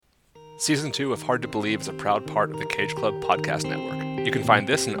Season 2 of Hard to Believe is a proud part of the Cage Club podcast network. You can find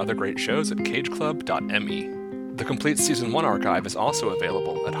this and other great shows at cageclub.me. The complete Season 1 archive is also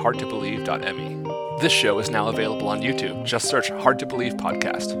available at hardtobelieve.me. This show is now available on YouTube. Just search Hard to Believe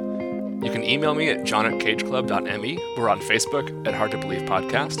Podcast. You can email me at john@cageclub.me. We're on Facebook at Hard to Believe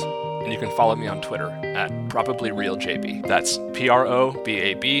Podcast. And you can follow me on Twitter at ProbablyRealJB. That's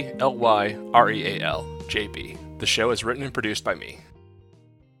ProbablyRealJB. The show is written and produced by me.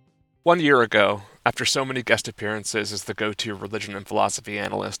 1 year ago, after so many guest appearances as the go-to religion and philosophy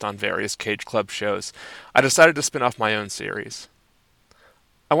analyst on various Cage Club shows, I decided to spin off my own series.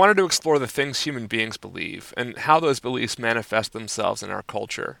 I wanted to explore the things human beings believe, and how those beliefs manifest themselves in our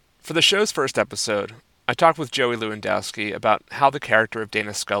culture. For the show's first episode, I talked with Joey Lewandowski about how the character of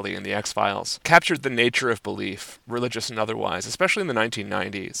Dana Scully in The X-Files captured the nature of belief, religious and otherwise, especially in the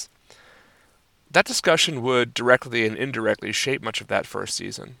 1990s. That discussion would directly and indirectly shape much of that first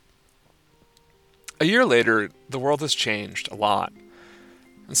season. A year later, the world has changed a lot,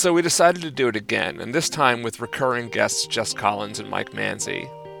 and so we decided to do it again, and this time with recurring guests Jess Collins and Mike Manzi.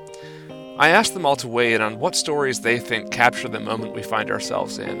 I asked them all to weigh in on what stories they think capture the moment we find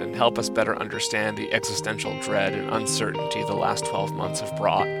ourselves in and help us better understand the existential dread and uncertainty the last 12 months have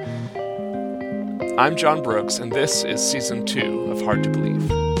brought. I'm John Brooks, and this is Season 2 of Hard to Believe.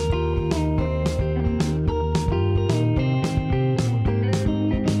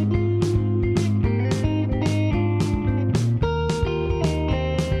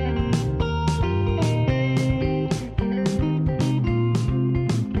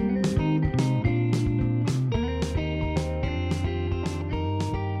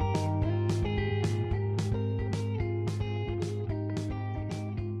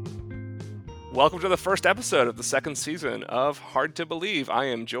 Welcome to the first episode of the second season of Hard to Believe. I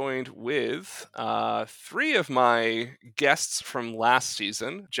am joined with three of my guests from last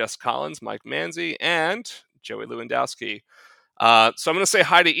season, Jess Collins, Mike Manzi, and Joey Lewandowski. So I'm going to say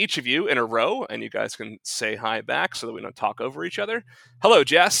hi to each of you in a row, and you guys can say hi back so that we don't talk over each other. Hello,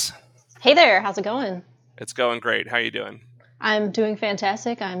 Jess. Hey there, how's it going? It's going great. How are you doing? I'm doing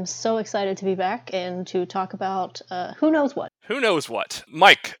fantastic. I'm so excited to be back and to talk about who knows what. Who knows what?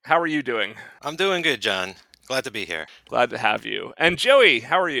 Mike, how are you doing? I'm doing good, John. Glad to be here. Glad to have you. And Joey,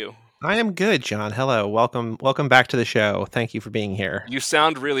 how are you? I am good, John. Hello. Welcome back to the show. Thank you for being here. You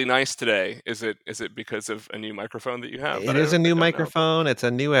sound really nice today. Is it because of a new microphone that you have? It is a new microphone. It's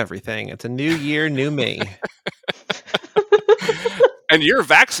a new everything. It's a new year, new me. And you're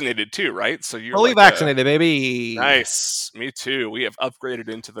vaccinated too, right? So you're fully vaccinated, baby. Nice. Me too. We have upgraded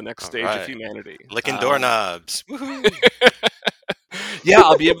into the next stage of humanity. Licking doorknobs. Yeah,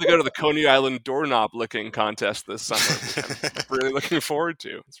 I'll be able to go to the Coney Island doorknob licking contest this summer. I'm really looking forward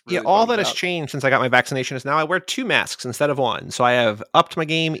to. Really all that has changed since I got my vaccination is now I wear 2 masks instead of 1. So I have upped my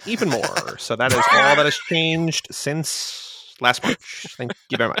game even more. So that is all that has changed since last March. Thank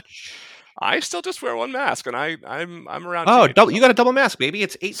you very much. I still just wear 1 mask, and I'm around. Oh, you got a double mask, baby!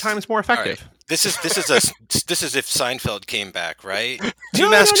 It's 8 times more effective. Right. This is if Seinfeld came back, right? 2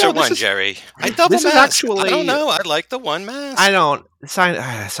 masks or 1, Jerry. I double mask. Actually, I don't know. I like the 1 mask. I don't.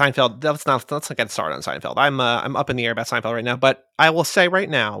 Seinfeld. Let's not get started on Seinfeld. I'm up in the air about Seinfeld right now, but I will say right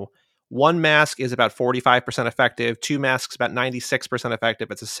now, 1 mask is about 45% effective. 2 masks about 96%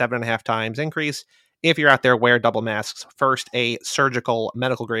 effective. It's a 7.5 times increase. If you're out there, wear double masks. First, a surgical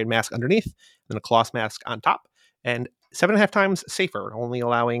medical grade mask underneath, then a cloth mask on top, and 7.5 times safer, only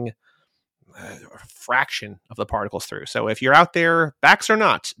allowing a fraction of the particles through. So if you're out there, vax or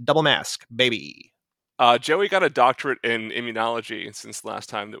not, double mask, baby. Joey got a doctorate in immunology since the last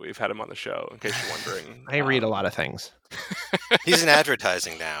time that we've had him on the show, in case you're wondering. I read a lot of things. He's in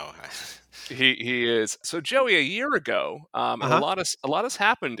advertising now. He is. So Joey, a year ago, and a lot has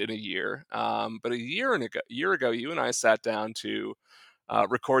happened in a year. But a year ago, you and I sat down to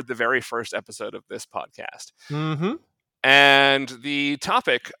record the very first episode of this podcast. Mm-hmm. And the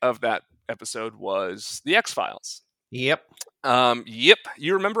topic of that episode was the X-Files. Yep. Yep.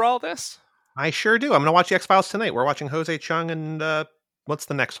 You remember all this? I sure do. I'm going to watch the X-Files tonight. We're watching Jose Chung and what's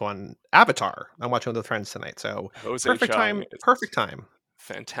the next one? Avatar. I'm watching with friends tonight. So perfect time.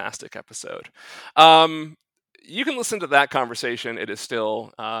 Fantastic episode. You can listen to that conversation. It is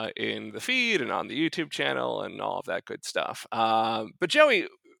still in the feed and on the YouTube channel and all of that good stuff. But Joey,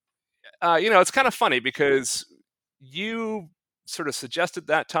 it's kind of funny because you sort of suggested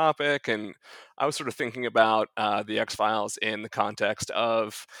that topic, and I was sort of thinking about the X-Files in the context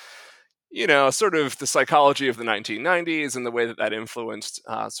of, sort of the psychology of the 1990s and the way that influenced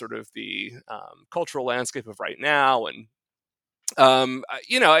sort of the cultural landscape of right now. And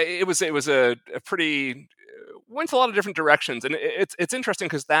it was a pretty went a lot of different directions, and it's interesting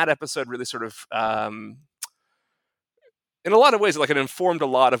because that episode really sort of, in a lot of ways, like it informed a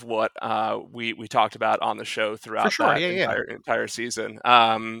lot of what we talked about on the show throughout that entire season.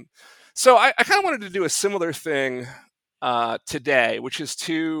 So I kind of wanted to do a similar thing today, which is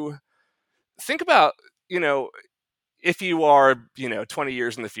to think about, if you are, 20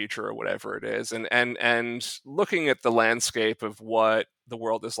 years in the future or whatever it is, and looking at the landscape of what the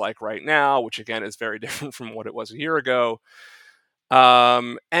world is like right now, which again is very different from what it was a year ago.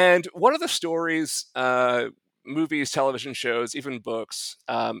 And what are the stories, movies, television shows, even books,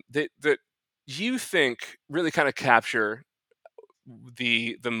 that you think really kind of capture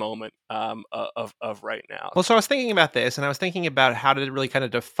the moment of right now? Well, so I was thinking about this, and I was thinking about how to really kind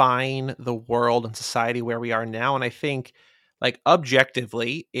of define the world and society where we are now. And I think, like,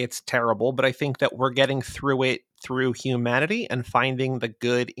 objectively, it's terrible, but I think that we're getting through it through humanity and finding the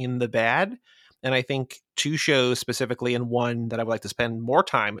good in the bad. And I think two shows specifically, and one that I would like to spend more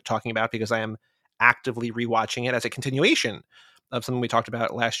time talking about because I am actively rewatching it as a continuation of something we talked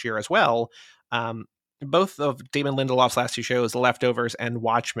about last year as well. Both of Damon Lindelof's last two shows, The Leftovers and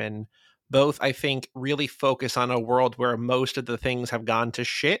Watchmen, both, I think, really focus on a world where most of the things have gone to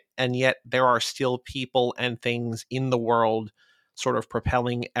shit, and yet there are still people and things in the world sort of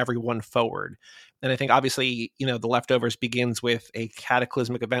propelling everyone forward. And I think, obviously, The Leftovers begins with a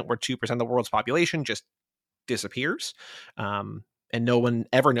cataclysmic event where 2% of the world's population just disappears, and no one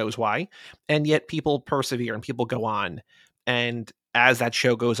ever knows why. And yet people persevere and people go on. And as that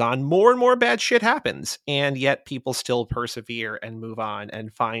show goes on, more and more bad shit happens, and yet people still persevere and move on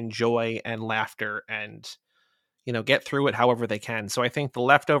and find joy and laughter and, get through it however they can. So I think The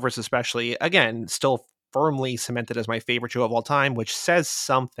Leftovers, especially, again, still firmly cemented as my favorite show of all time, which says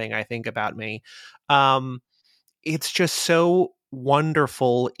something, I think, about me. It's just so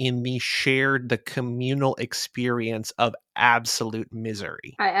wonderful in the communal experience of absolute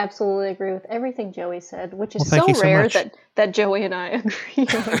misery. I absolutely agree with everything Joey said, which is so rare that Joey and I agree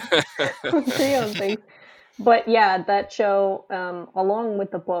on things. But yeah, that show, along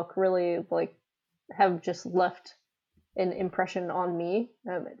with the book, really have just left an impression on me.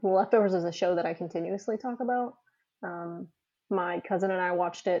 The Leftovers is a show that I continuously talk about. My cousin and I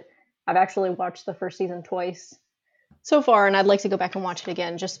watched it. I've actually watched the first season twice so far, and I'd like to go back and watch it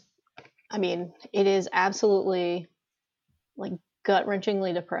again. It is absolutely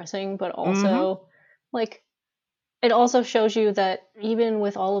gut-wrenchingly depressing, but also it also shows you that even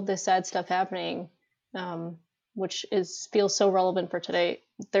with all of this sad stuff happening, which feels so relevant for today,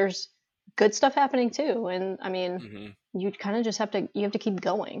 there's good stuff happening too. And you kind of just have to keep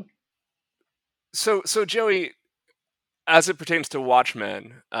going. So Joey, as it pertains to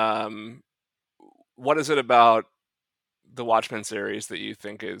Watchmen, what is it about the Watchmen series that you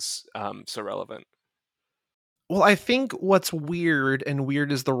think is so relevant? Well, I think what's weird, and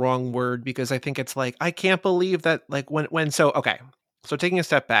weird is the wrong word, because I think it's I can't believe that so taking a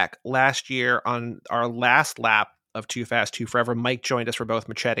step back, last year on our last lap of Too Fast, Too Forever, Mike joined us for both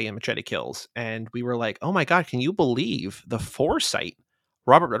Machete and Machete Kills. And we were like, oh my God, can you believe the foresight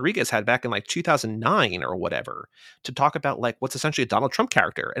Robert Rodriguez had back in 2009 or whatever to talk about what's essentially a Donald Trump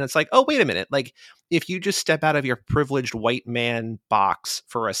character. And it's oh, wait a minute. If you just step out of your privileged white man box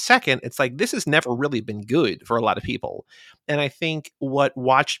for a second, it's this has never really been good for a lot of people. And I think what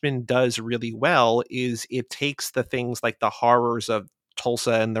Watchmen does really well is it takes the things like the horrors of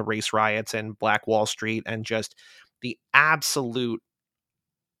Tulsa and the race riots and Black Wall Street and just the absolute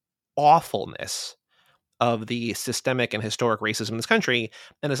awfulness of the systemic and historic racism in this country,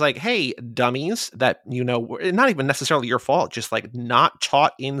 and it's hey, dummies, that not even necessarily your fault, just not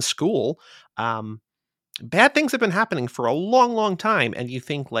taught in school. Bad things have been happening for a long, long time, and you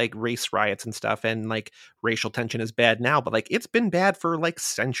think race riots and stuff and racial tension is bad now, but it's been bad for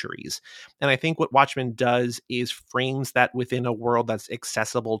centuries. And I think what Watchmen does is frames that within a world that's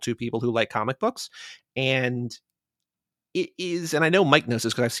accessible to people who like comic books. And it is, and I know Mike knows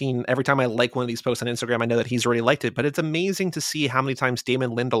this because I've seen every time I like one of these posts on Instagram, I know that he's already liked it, but it's amazing to see how many times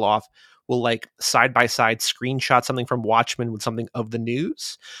Damon Lindelof will side by side screenshot something from Watchmen with something of the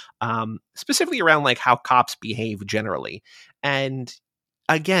news, specifically around how cops behave generally. And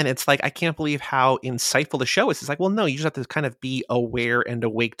again, it's I can't believe how insightful the show is. It's well, no, you just have to kind of be aware and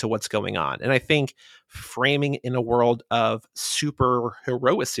awake to what's going on. And I think framing in a world of super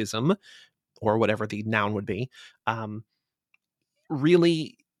heroicism, or whatever the noun would be,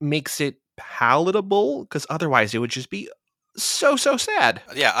 really makes it palatable, because otherwise it would just be so sad.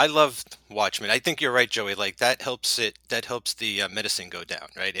 Yeah, I loved Watchmen. I think you're right, Joey. Like that helps the medicine go down,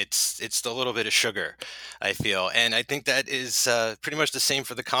 right? It's the little bit of sugar, I feel, and I think that is pretty much the same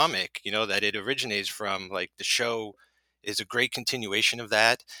for the comic. That it originates from. Like the show is a great continuation of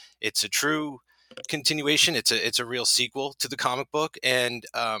that. It's a true continuation. It's a real sequel to the comic book, and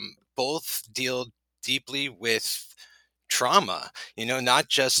both deal deeply with trauma. Not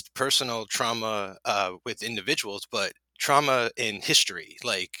just personal trauma with individuals, but trauma in history,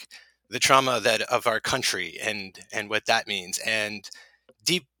 like the trauma that of our country and what that means, and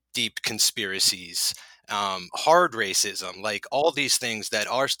deep conspiracies, hard racism, like all these things that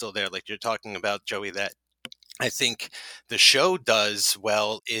are still there, like you're talking about, Joey, that I think the show does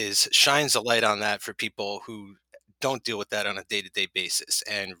well is shines a light on that for people who don't deal with that on a day-to-day basis,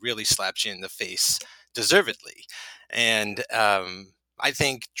 and really slaps you in the face deservedly. And I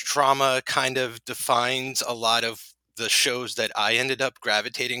think trauma kind of defines a lot of the shows that I ended up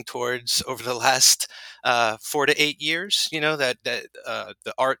gravitating towards over the last 4 to 8 years. That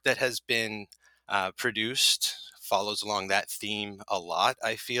the art that has been produced follows along that theme a lot,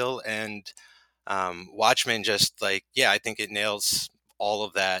 I feel. And Watchmen just I think it nails all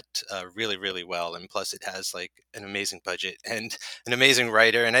of that really, really well. And plus it has like an amazing budget and an amazing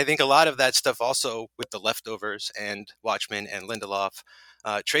writer. And I think a lot of that stuff also with The Leftovers and Watchmen and Lindelof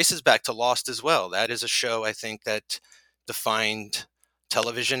traces back to Lost as well. That is a show I think that defined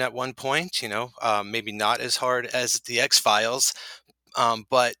television at one point, maybe not as hard as The X-Files,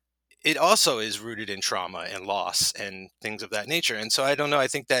 but it also is rooted in trauma and loss and things of that nature. And so I don't know, I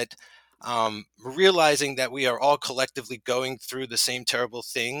think that realizing that we are all collectively going through the same terrible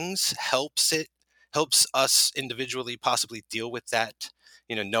things helps us individually possibly deal with that,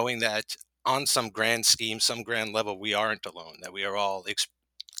 knowing that on some grand scheme, some grand level, we aren't alone, that we are all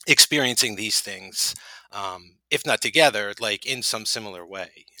experiencing these things, if not together, like in some similar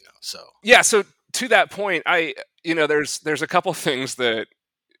way, so. Yeah. So to that point, there's a couple things that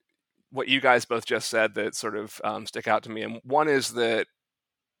what you guys both just said that sort of stick out to me. And one is that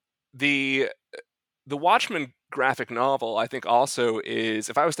the Watchmen graphic novel, I think, also is,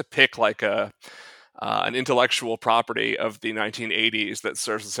 if I was to pick like an intellectual property of the 1980s that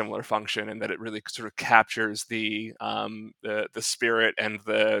serves a similar function, and that it really sort of captures the spirit and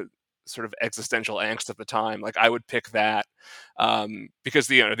the sort of existential angst of the time, like I would pick that, because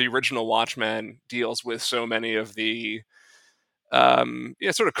the original Watchmen deals with so many of the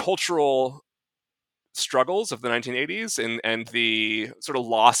sort of cultural struggles of the 1980s, and the sort of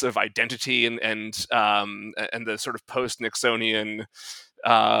loss of identity and the sort of post-Nixonian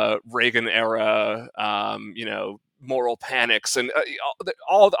Reagan era, moral panics and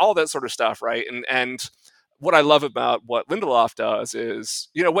all that sort of stuff, right? And what I love about what Lindelof does is,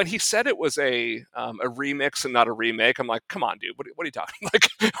 when he said it was a remix and not a remake, I'm like, come on, dude, what are you talking? Like,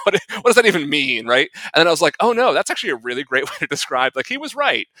 what does that even mean, right? And then I was like, oh no, that's actually a really great way to describe. Like, he was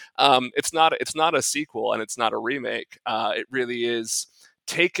right. It's not a sequel and it's not a remake. It really is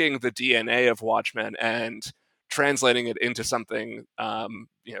taking the DNA of Watchmen and translating it into something,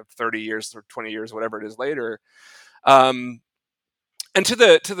 30 years or 20 years, whatever it is later. And to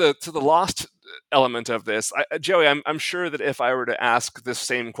the Lost element of this, Joey, I'm sure that if I were to ask this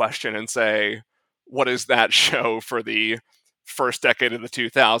same question and say, what is that show for the first decade of the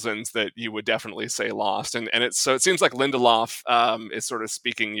 2000s, that you would definitely say Lost. And it seems like Lindelof is sort of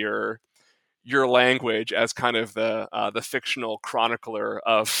speaking your language as kind of the fictional chronicler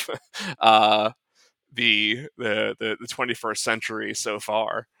of the 21st century so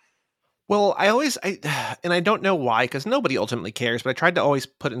far. Well, and I don't know why, because nobody ultimately cares, but I tried to always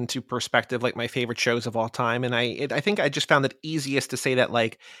put into perspective like my favorite shows of all time, and I think I just found it easiest to say that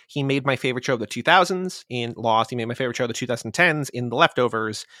like he made my favorite show of the 2000s in Lost, he made my favorite show of the 2010s in The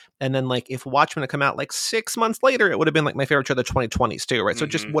Leftovers, and then like if Watchmen had come out like 6 months later, it would have been like my favorite show of the 2020s too, right? Mm-hmm. So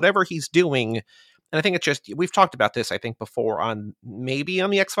just whatever he's doing. And I think it's just, we've talked about this, I think, before on maybe on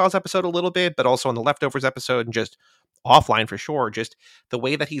the X-Files episode a little bit, but also on the Leftovers episode and just offline for sure. Just the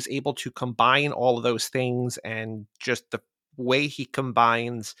way that he's able to combine all of those things, and just the way he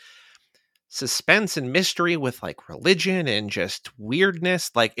combines suspense and mystery with like religion and just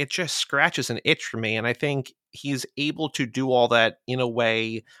weirdness, like it just scratches an itch for me. And I think he's able to do all that in a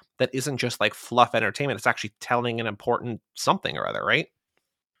way that isn't just like fluff entertainment. It's actually telling an important something or other, right?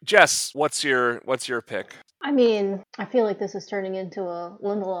 Jess, what's your pick? I mean, I feel like this is turning into a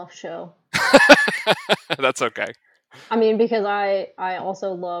Lindelof show. That's okay. I mean, because I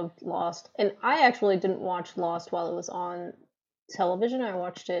also loved Lost, and I actually didn't watch Lost while it was on television. I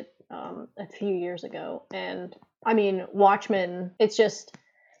watched it a few years ago, and I mean, Watchmen, it's just,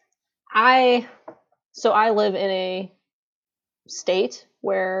 I live in a state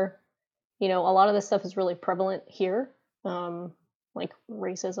where you know, a lot of this stuff is really prevalent here, like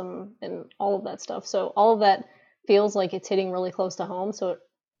racism and all of that stuff. So all of that feels like it's hitting really close to home. So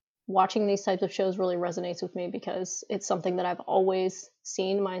watching these types of shows really resonates with me because it's something that I've always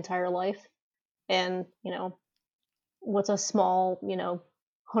seen my entire life. And, you know, what's a small, you know,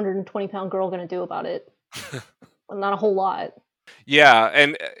 120-pound girl going to do about it? Not a whole lot. Yeah,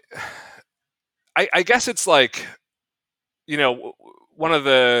 and I guess it's like, you know, one of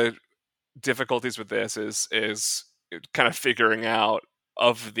the difficulties with this is kind of figuring out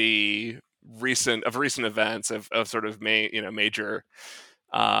of recent events of sort of major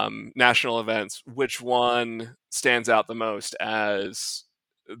national events, which one stands out the most as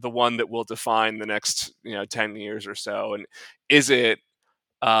the one that will define the next 10 years or so, and is it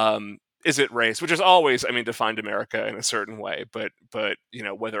race, which is always, I mean, defined America in a certain way, but you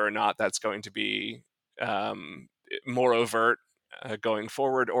know, whether or not that's going to be more overt going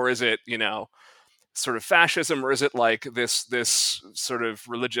forward, or is it, you know, sort of fascism, or is it like this sort of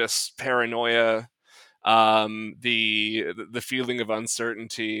religious paranoia, the feeling of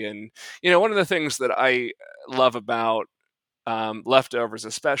uncertainty. And you know, one of the things that I love about Leftovers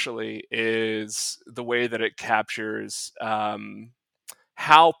especially is the way that it captures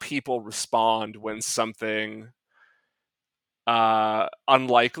how people respond when something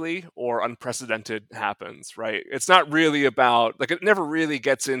unlikely or unprecedented happens, right? It's not really about, like, it never really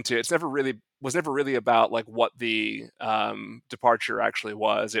gets into, was never really about like what the departure actually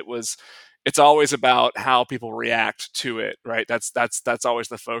was. It's always about how people react to it, right? That's always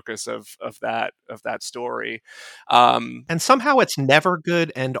the focus of that story. And somehow it's never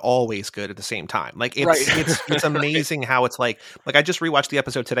good and always good at the same time. Like Right. it's amazing how it's like I just rewatched the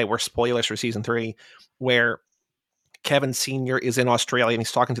episode today where, spoilers for season 3, where Kevin Sr. is in Australia and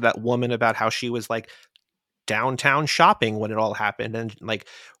he's talking to that woman about how she was like downtown shopping when it all happened, and like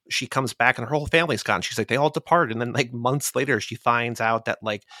she comes back and her whole family's gone. She's like, they all departed, and then like months later she finds out that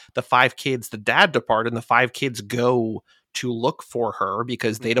like the 5 kids, the dad departed, and the 5 kids go to look for her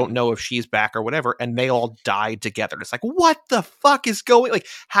because they don't know if she's back or whatever, and they all died together. It's like, what the fuck is going, like,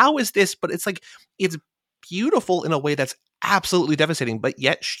 how is this? But it's like, it's beautiful in a way that's absolutely devastating, but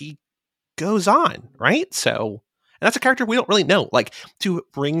yet she goes on, right? So, and that's a character we don't really know. Like, to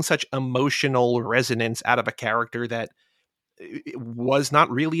bring such emotional resonance out of a character that was not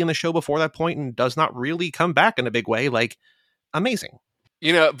really in the show before that point and does not really come back in a big way, like, amazing.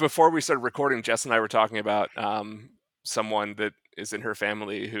 You know, before we started recording, Jess and I were talking about someone that is in her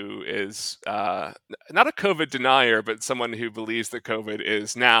family who is not a COVID denier, but someone who believes that COVID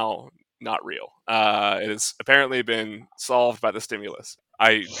is now not real. It has apparently been solved by the stimulus.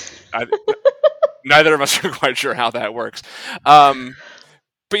 I neither of us are quite sure how that works. But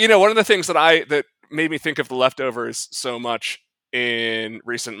you know, one of the things that made me think of The Leftovers so much in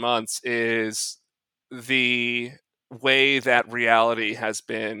recent months is the way that reality has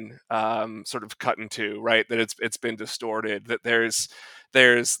been sort of cut into, right? That it's been distorted. That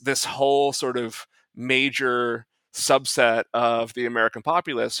there's this whole sort of major subset of the American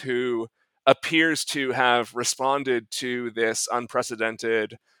populace who appears to have responded to this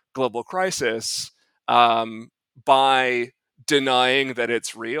unprecedented global crisis by denying that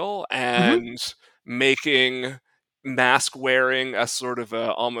it's real and making mask wearing a sort of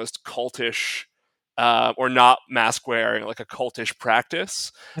a almost cultish, or not mask wearing, like a cultish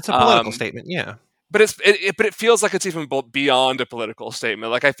practice. It's a political statement, yeah. But it feels like it's even beyond a political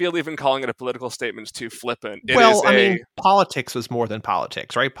statement. Like, I feel even calling it a political statement is too flippant. Well, I mean, politics was more than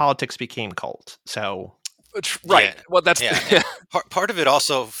politics, right? Politics became cult, so... Right. Yeah. Well, that's part of it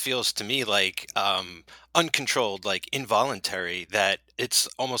also feels to me like uncontrolled, like involuntary, that it's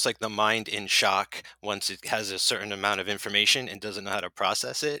almost like the mind in shock once it has a certain amount of information and doesn't know how to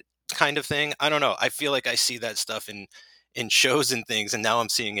process it, kind of thing. I don't know. I feel like I see that stuff in shows and things, and now I'm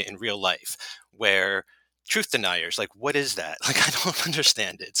seeing it in real life where truth deniers, like, what is that? Like, I don't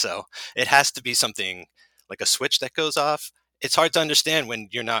understand it. So it has to be something like a switch that goes off. It's hard to understand when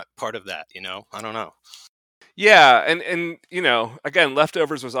you're not part of that, you know? I don't know. Yeah, and you know, again,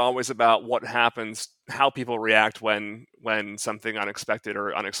 Leftovers was always about what happens, how people react when something unexpected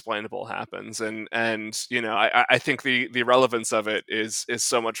or unexplainable happens, and you know, I think the relevance of it is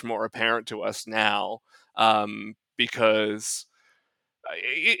so much more apparent to us now, because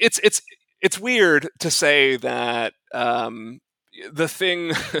it's weird to say that the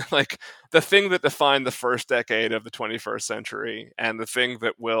thing like the thing that defined the first decade of the 21st century and the thing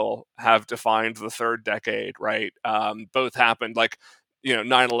that will have defined the third decade, right, both happened. Like, you know,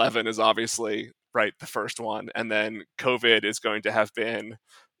 9/11 is obviously, right, the first one, and then COVID is going to have been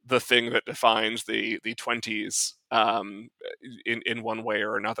the thing that defines the 20s in one way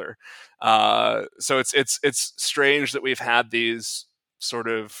or another. So it's strange that we've had these sort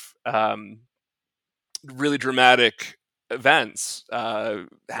of really dramatic events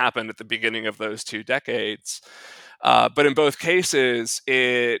happen at the beginning of those 2 decades. But in both cases,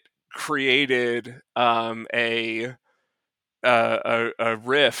 it created a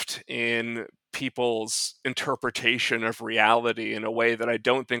rift in people's interpretation of reality in a way that I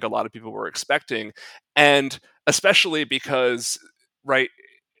don't think a lot of people were expecting, and especially because, right,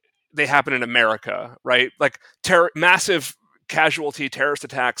 they happen in America, right? Like massive casualty terrorist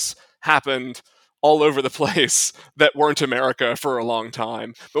attacks happened all over the place that weren't America for a long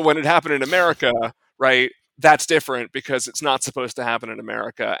time. But when it happened in America, right, that's different because it's not supposed to happen in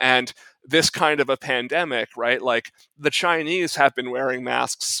America. And this kind of a pandemic, right? Like the Chinese have been wearing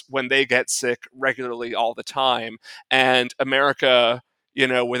masks when they get sick regularly all the time. And America,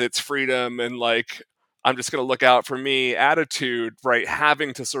 with its freedom and like, I'm just going to look out for me attitude, right,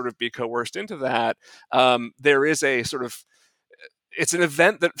 having to sort of be coerced into that, there is a sort of, it's an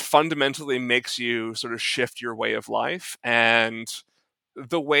event that fundamentally makes you sort of shift your way of life. And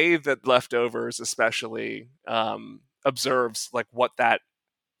the way that Leftovers especially observes like what that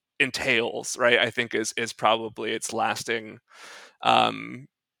entails, right, I think is probably its lasting,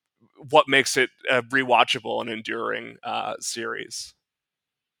 what makes it a rewatchable and enduring series.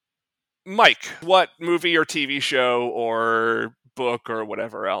 Mike, what movie or TV show or book or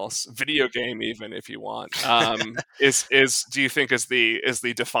whatever else, video game even if you want, is do you think is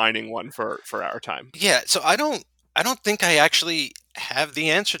the defining one for our time? Yeah, so I don't think I actually have the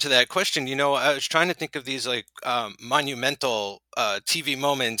answer to that question. I was trying to think of these like monumental TV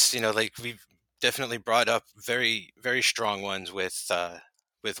moments. Like we've definitely brought up very very strong ones with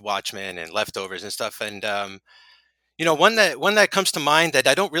Watchmen and Leftovers and stuff. And one that comes to mind that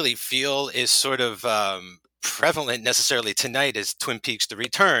I don't really feel is sort of prevalent necessarily tonight is Twin Peaks: The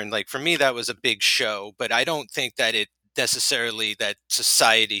Return. Like for me, that was a big show, but I don't think that it necessarily that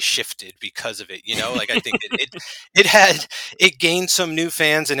society shifted because of it. Like I think it gained some new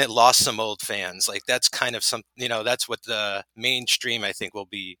fans and it lost some old fans. Like that's kind of some, that's what the mainstream I think will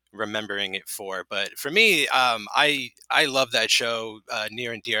be remembering it for. But for me, I love that show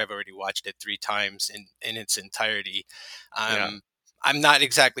near and dear. I've already watched it 3 times in its entirety. Yeah. I'm not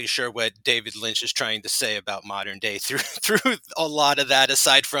exactly sure what David Lynch is trying to say about modern day through a lot of that,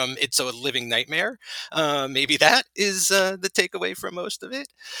 aside from it's a living nightmare. Maybe that is the takeaway from most of it,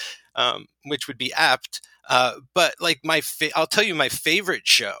 which would be apt. But like I'll tell you my favorite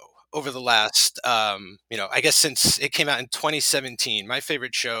show over the last, I guess since it came out in 2017, my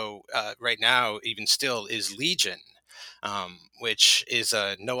favorite show right now, even still, is Legion. Which is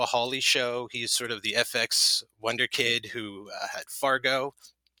a Noah Hawley show. He's sort of the FX wonder kid who had Fargo,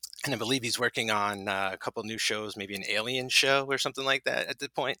 and I believe he's working on a couple new shows, maybe an Alien show or something like that at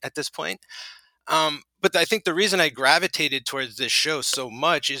this point. But I think the reason I gravitated towards this show so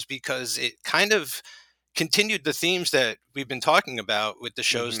much is because it kind of continued the themes that we've been talking about with the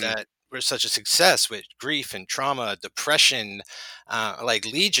shows that were such a success, with grief and trauma, depression. Like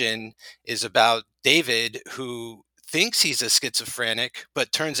Legion is about David, who thinks he's a schizophrenic,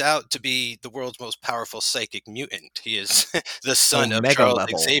 but turns out to be the world's most powerful psychic mutant. He is the son of Charles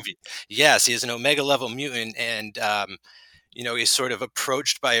Xavier. Yes, he is an Omega level mutant, and he's sort of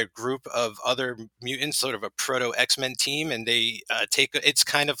approached by a group of other mutants, sort of a proto X-Men team, and they it's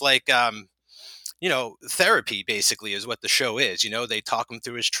kind of like therapy basically is what the show is. They talk him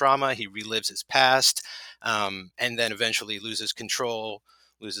through his trauma, he relives his past, and then eventually loses control,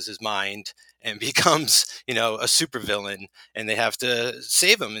 loses his mind, and becomes, a supervillain, and they have to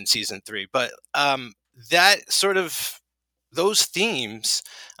save him in season 3. But that sort of, those themes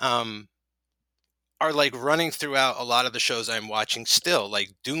are like running throughout a lot of the shows I'm watching still, like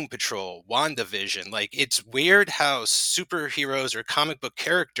Doom Patrol, WandaVision. Like it's weird how superheroes or comic book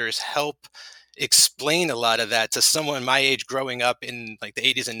characters help explain a lot of that to someone my age growing up in like the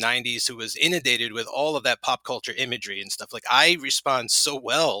 80s and 90s who was inundated with all of that pop culture imagery and stuff. Like I respond so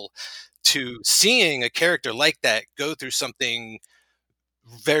well to seeing a character like that go through something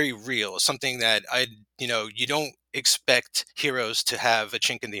very real, something that you don't expect heroes to have a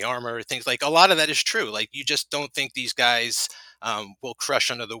chink in the armor, things like. A lot of that is true. Like you just don't think these guys will crush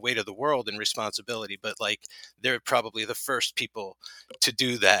under the weight of the world and responsibility, but like they're probably the first people to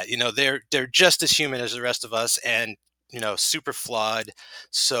do that. They're just as human as the rest of us, and super flawed.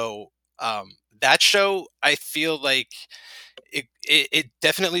 So that show, I feel like it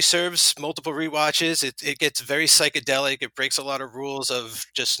definitely serves multiple rewatches. It gets very psychedelic. It breaks a lot of rules of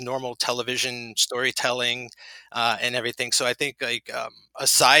just normal television storytelling and everything. So I think like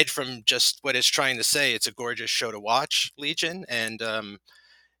aside from just what it's trying to say, it's a gorgeous show to watch, Legion. And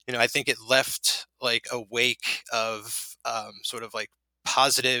I think it left like a wake of sort of like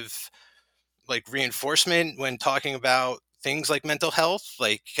positive like reinforcement when talking about things like mental health.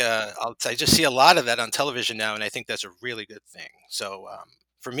 Like I just see a lot of that on television now, and I think that's a really good thing. So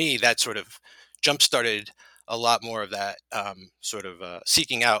for me, that sort of jump started a lot more of that sort of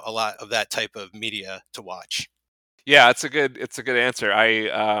seeking out a lot of that type of media to watch. Yeah, it's a good answer.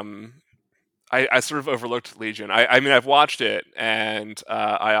 I sort of overlooked Legion. I mean, I've watched it, and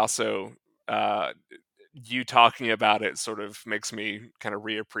I also you talking about it sort of makes me kind of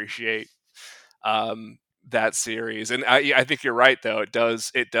reappreciate that series. And I think you're right, though. It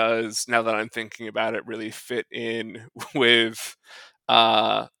does now that I'm thinking about it, really fit in with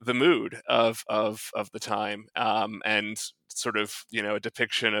the mood of the time, and sort of a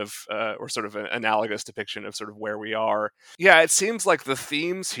depiction of or sort of an analogous depiction of sort of where we are. Yeah, it seems like the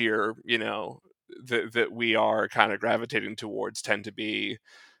themes here, that we are kind of gravitating towards tend to be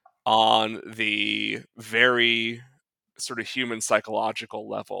on the very sort of human psychological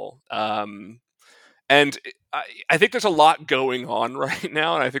level. And I think there's a lot going on right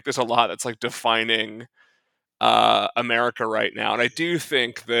now, and I think there's a lot that's like defining America right now. And I do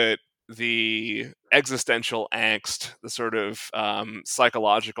think that the existential angst, the sort of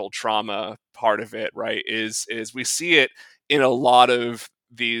psychological trauma part of it, right, is we see it in a lot of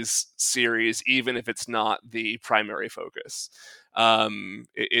these series, even if it's not the primary focus.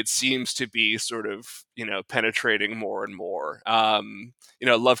 It seems to be sort of penetrating more and more.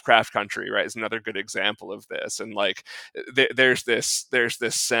 Lovecraft Country, right, is another good example of this. And like there's this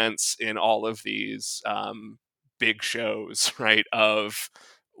sense in all of these big shows, right, of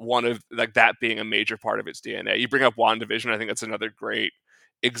one of like that being a major part of its DNA. You bring up WandaVision, I think that's another great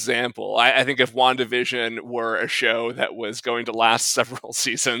example. I think if WandaVision were a show that was going to last several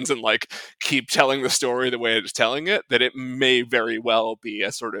seasons and like keep telling the story the way it's telling it, that it may very well be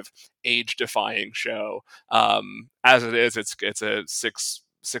a sort of age-defying show. As it is, it's a six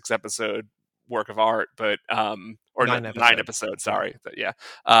episode work of art, but or nine episodes, sorry, but yeah,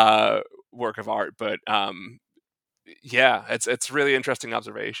 work of art, but yeah, it's really interesting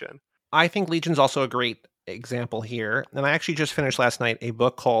observation. I think Legion's also a great example here. And I actually just finished last night a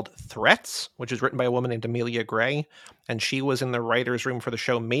book called Threats, which is written by a woman named Amelia Gray. And she was in the writer's room for the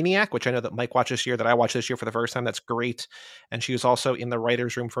show Maniac, which I know that Mike watched this year, that I watched this year for the first time. That's great. And she was also in the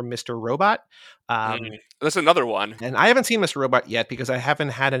writer's room for Mr. Robot. That's another one. And I haven't seen Mr. Robot yet because I haven't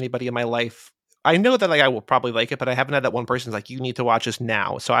had anybody in my life. I know that like I will probably like it, but I haven't had that one person who's like, you need to watch this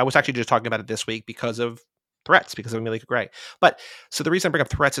now. So I was actually just talking about it this week because of Threats, because of Amelia Gray. But so the reason I bring up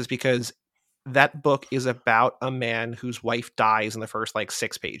Threats is because that book is about a man whose wife dies in the first like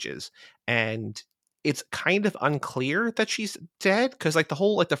 6 pages, and it's kind of unclear that she's dead, because like the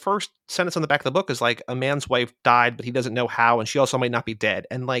whole like the first sentence on the back of the book is like a man's wife died, but he doesn't know how, and she also might not be dead.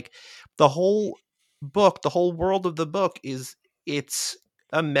 And like the whole book, the whole world of the book it's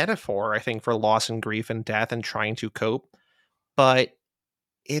a metaphor, I think, for loss and grief and death and trying to cope. But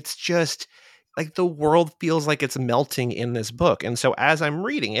it's just like the world feels like it's melting in this book. And so as I'm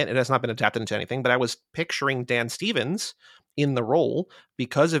reading it, it has not been adapted into anything, but I was picturing Dan Stevens in the role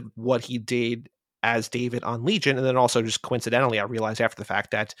because of what he did as David on Legion. And then also just coincidentally, I realized after the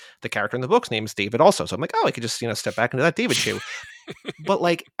fact that the character in the book's name is David also. So I'm like, oh, I could just, step back into that David shoe. But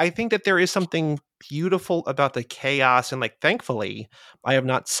like, I think that there is something beautiful about the chaos. And like, thankfully, I have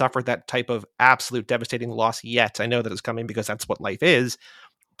not suffered that type of absolute devastating loss yet. I know that it's coming because that's what life is.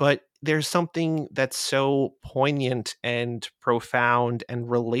 But there's something that's so poignant and profound and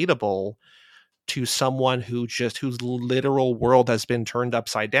relatable to someone whose literal world has been turned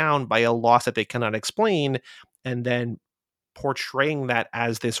upside down by a loss that they cannot explain, and then portraying that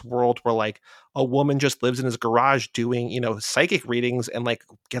as this world where like a woman just lives in his garage doing psychic readings and like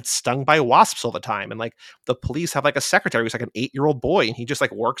gets stung by wasps all the time, and like the police have like a secretary who's like an 8-year-old boy and he just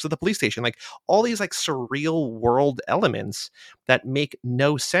like works at the police station, like all these like surreal world elements that make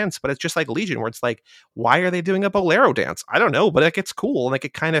no sense. But it's just like Legion, where it's like, why are they doing a bolero dance? I don't know, but like it's cool and like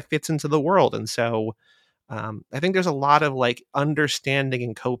it kind of fits into the world. And so I think there's a lot of like understanding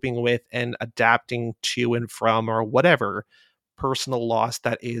and coping with and adapting to and from or whatever personal loss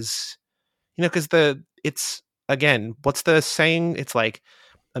that is, because it's again, what's the saying? It's like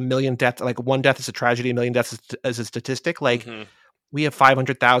a million deaths, like one death is a tragedy, a million deaths is a statistic. Like we have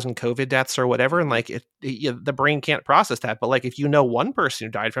 500,000 COVID deaths or whatever, and like the brain can't process that. But like if you know one person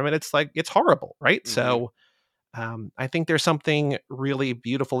who died from it, it's like it's horrible, right? So I think there's something really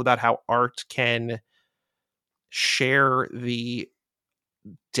beautiful about how art can share the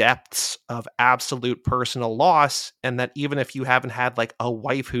depths of absolute personal loss, and that even if you haven't had like a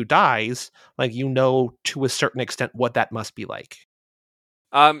wife who dies, like to a certain extent what that must be like.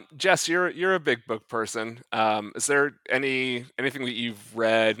 Jess, you're a big book person. Is there anything that you've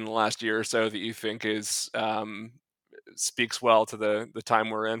read in the last year or so that you think is speaks well to the time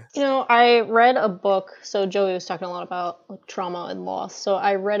we're in? I read a book. So Joey was talking a lot about like trauma and loss. So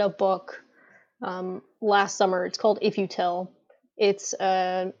I read a book last summer. It's called If You Tell. It's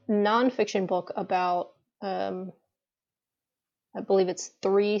a nonfiction book about I believe it's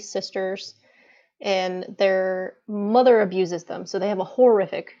 3 sisters, and their mother abuses them, so they have a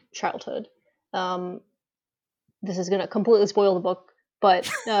horrific childhood. This is going to completely spoil the book, but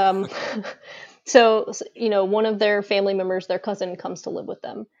so one of their family members, their cousin, comes to live with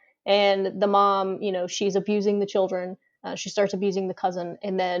them, and the mom, she's abusing the children. She starts abusing the cousin,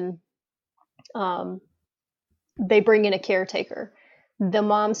 and then they bring in a caretaker. The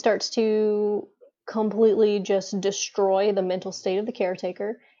mom starts to completely just destroy the mental state of the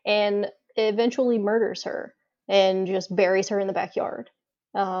caretaker and eventually murders her and just buries her in the backyard.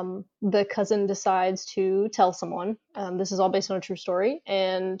 The cousin decides to tell someone. This is all based on a true story,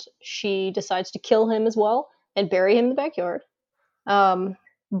 and she decides to kill him as well and bury him in the backyard.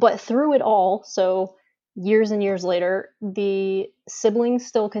 But through it all, so years and years later, the siblings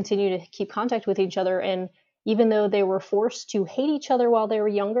still continue to keep contact with each other, and even though they were forced to hate each other while they were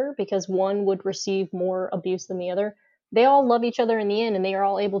younger because one would receive more abuse than the other, they all love each other in the end, and they are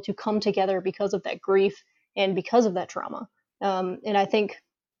all able to come together because of that grief and because of that trauma. And I think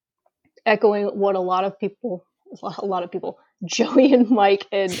echoing what a lot of people, Joey and Mike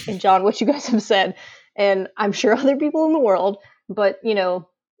and John, what you guys have said, and I'm sure other people in the world, but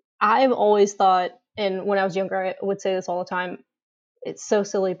I've always thought, and when I was younger, I would say this all the time, it's so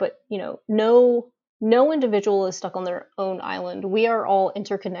silly, but no individual is stuck on their own island. We are all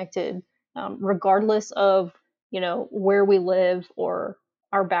interconnected, regardless of where we live or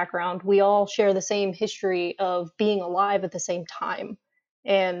our background. We all share the same history of being alive at the same time,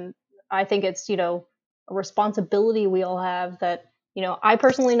 and I think it's a responsibility we all have. That I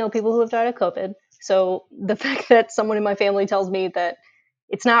personally know people who have died of COVID, so the fact that someone in my family tells me that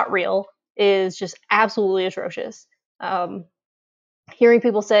it's not real is just absolutely atrocious. Hearing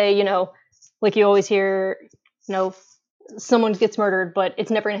people say, like you always hear, someone gets murdered, but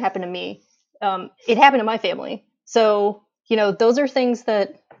it's never going to happen to me. It happened to my family. So, those are things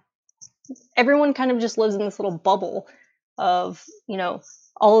that everyone kind of just lives in this little bubble of,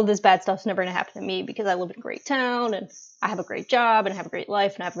 all of this bad stuff's never going to happen to me because I live in a great town and I have a great job and I have a great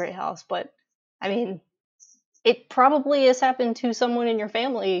life and I have a great house. But I mean, it probably has happened to someone in your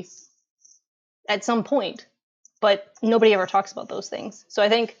family at some point, but nobody ever talks about those things. So I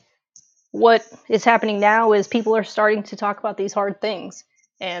think what is happening now is people are starting to talk about these hard things,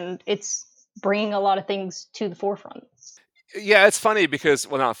 and it's bringing a lot of things to the forefront. Yeah, it's funny because,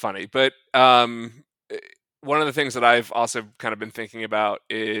 well, not funny, but one of the things that I've also kind of been thinking about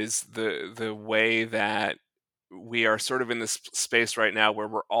is the way that we are sort of in this space right now where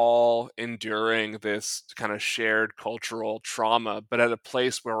we're all enduring this kind of shared cultural trauma, but at a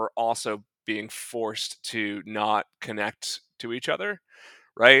place where we're also being forced to not connect to each other,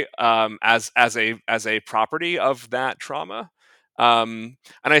 right? As a property of that trauma, and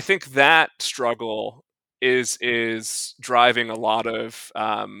I think that struggle is driving a lot of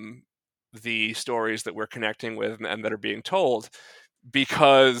the stories that we're connecting with and that are being told,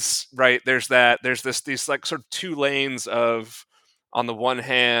 because right there's these like sort of 2 lanes of, on the one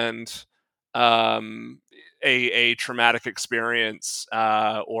hand, a traumatic experience,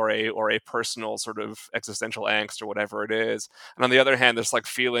 or a personal sort of existential angst or whatever it is, and on the other hand this like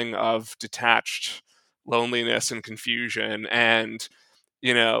feeling of detached loneliness and confusion. And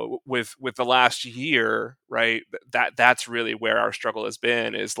with the last year, right, that's really where our struggle has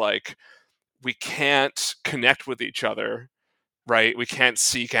been, is like we can't connect with each other, right? We can't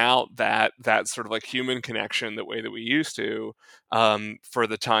seek out that sort of like human connection the way that we used to, for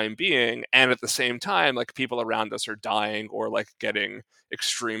the time being. And at the same time, like people around us are dying or like getting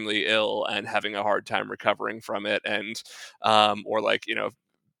extremely ill and having a hard time recovering from it, and or like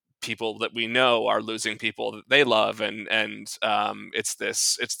people that we know are losing people that they love, and it's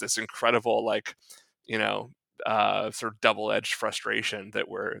this incredible like sort of double-edged frustration that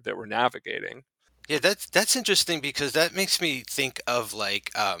we're navigating. Yeah, that's interesting because that makes me think of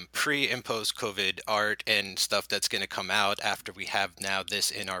like pre and post COVID art and stuff that's going to come out after we have now this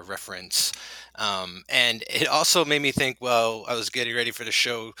in our reference. And it also made me think, well, I was getting ready for the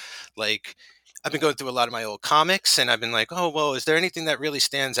show, like I've been going through a lot of my old comics and I've been like, oh, well, is there anything that really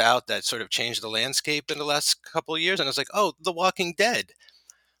stands out that sort of changed the landscape in the last couple of years? And I was like, oh, The Walking Dead.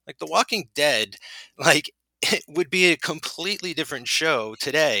 Like The Walking Dead, like it would be a completely different show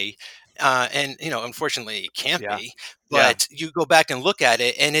today. And unfortunately, it can't Yeah. be. Yeah. But you go back and look at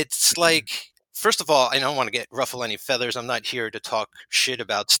it, and it's like, first of all, I don't want to ruffle any feathers. I'm not here to talk shit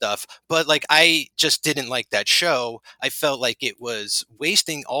about stuff, but like, I just didn't like that show. I felt like it was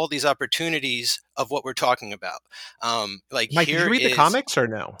wasting all these opportunities of what we're talking about. Like, Mike, did you read the comics or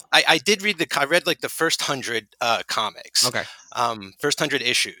no? I did read I read like the first 100 comics. Okay. First 100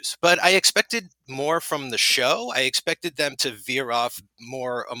 issues, but I expected more from the show. I expected them to veer off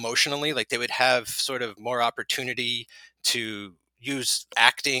more emotionally, like they would have sort of more opportunity to use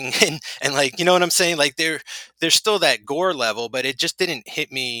acting and like, you know what I'm saying? Like there's still that gore level, but it just didn't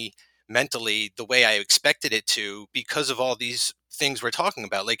hit me mentally the way I expected it to because of all these things we're talking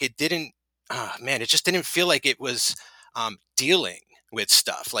about. Like it didn't, man, it just didn't feel like it was dealing with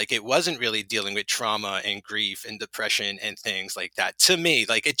stuff. Like it wasn't really dealing with trauma and grief and depression and things like that. To me,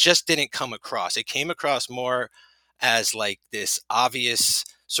 like it just didn't come across. It came across more as like this obvious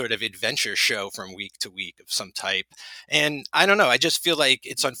sort of adventure show from week to week of some type. And I don't know, I just feel like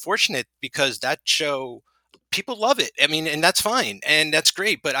it's unfortunate because that show, people love it. I mean, and that's fine and that's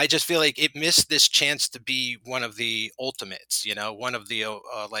great, but I just feel like it missed this chance to be one of the ultimates, one of the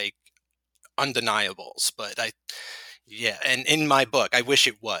like undeniables. But yeah, and in my book, I wish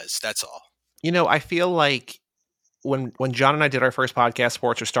it was. That's all. I feel like when John and I did our first podcast,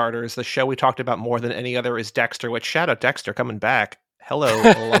 Sports for Starters, the show we talked about more than any other is Dexter, which shout out Dexter coming back. Hello,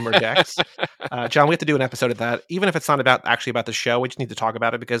 Lumberjacks. John, we have to do an episode of that. Even if it's not actually about the show, we just need to talk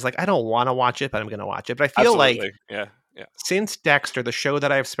about it because like I don't want to watch it, but I'm going to watch it. But I feel Absolutely. like since Dexter, the show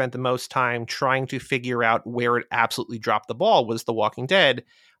that I've spent the most time trying to figure out where it absolutely dropped the ball was The Walking Dead.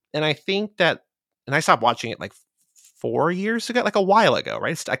 And I think that, and I stopped watching it like 4 years ago, like a while ago,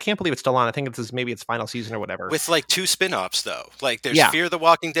 right? I can't believe it's still on. I think it's maybe its final season or whatever. With like 2 spin-offs though. Like there's Fear the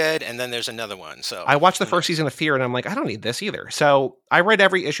Walking Dead and then there's another one. So I watched the first season of Fear and I'm like, I don't need this either. So I read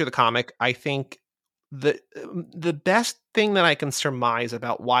every issue of the comic. I think the best thing that I can surmise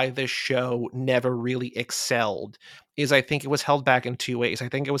about why this show never really excelled is I think it was held back in 2 ways. I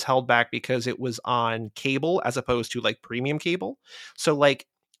think it was held back because it was on cable as opposed to like premium cable. So like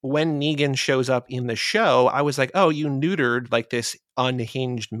when Negan shows up in the show, I was like, oh, you neutered like this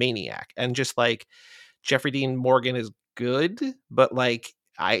unhinged maniac. And just like Jeffrey Dean Morgan is good, but like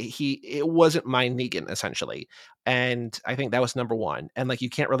it wasn't my Negan essentially. And I think that was number one. And like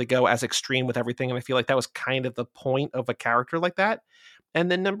you can't really go as extreme with everything. And I feel like that was kind of the point of a character like that. And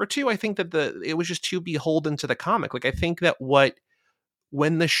then number two, I think that it was just too beholden to the comic. Like I think that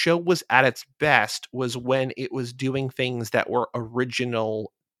when the show was at its best was when it was doing things that were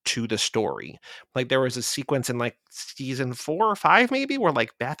original to the story. Like there was a sequence in like season 4 or 5 maybe where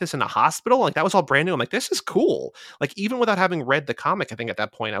like Beth is in a hospital. Like that was all brand new. I'm like, this is cool. Like even without having read the comic, I think at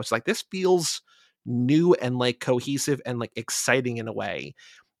that point I was like, this feels new and like cohesive and like exciting in a way.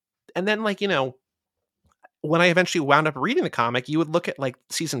 And then like, when I eventually wound up reading the comic, you would look at like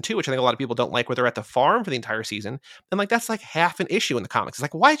season 2, which I think a lot of people don't like, where they're at the farm for the entire season. And like, that's like half an issue in the comics. It's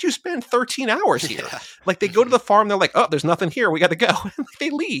like, why did you spend 13 hours here? Yeah. Like they go to the farm. They're like, oh, there's nothing here. We got to go. And like, they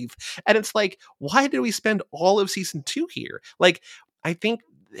leave. And it's like, why did we spend all of season 2 here? Like, I think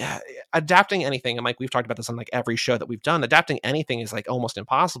adapting anything, and like, we've talked about this on like every show that we've done, adapting anything is like almost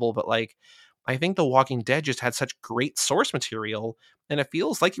impossible. But like, I think The Walking Dead just had such great source material, and it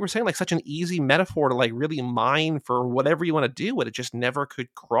feels like you were saying like such an easy metaphor to like really mine for whatever you want to do, but it just never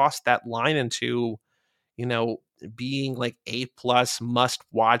could cross that line into, being like A+ must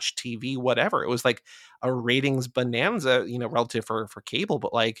watch TV, whatever. It was like a ratings bonanza, relative for cable,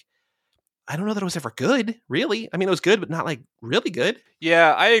 but like I don't know that it was ever good, really. I mean, it was good, but not like really good.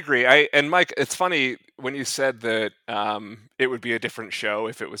 Yeah, I agree. And Mike, it's funny when you said that it would be a different show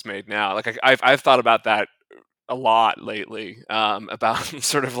if it was made now. Like I've thought about that a lot lately, about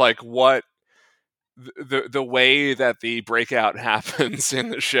sort of like what the way that the breakout happens in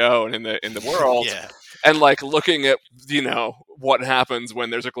the show and in the world. Yeah. And like looking at what happens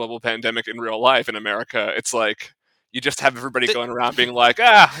when there's a global pandemic in real life in America. It's like you just have everybody going around being like,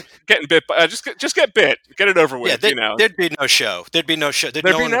 getting bit. Just get bit. Get it over with. Yeah, there'd be no show. There'd be no show.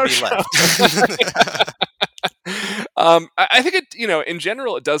 No one would be left. I think it, in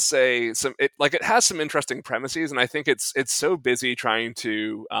general, it does say it has some interesting premises, and I think it's so busy trying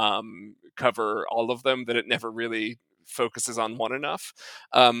to cover all of them, that it never really focuses on one enough.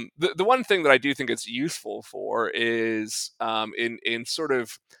 The one thing that I do think it's useful for is in sort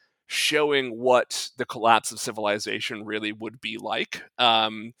of showing what the collapse of civilization really would be like,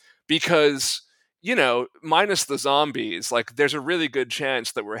 because minus the zombies, like there's a really good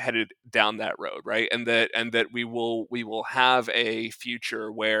chance that we're headed down that road, right? And that we will have a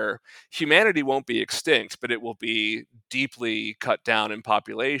future where humanity won't be extinct, but it will be deeply cut down in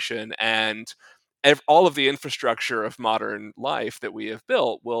population, and all of the infrastructure of modern life that we have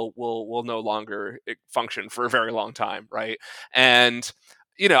built will no longer function for a very long time, right? And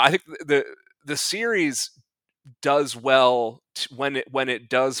I think the series does well when it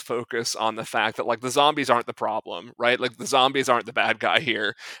does focus on the fact that, like, the zombies aren't the problem, right? Like, the zombies aren't the bad guy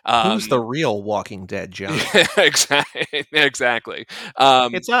here. Who's the real Walking Dead, John? Yeah, exactly.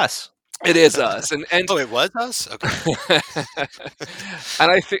 It's us. It is us, and oh, it was us. Okay.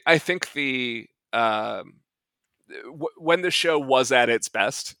 And I think the when the show was at its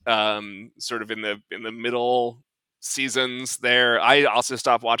best, sort of in the middle seasons there, I also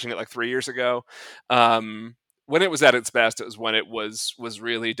stopped watching it like 3 years ago. When it was at its best, it was when it was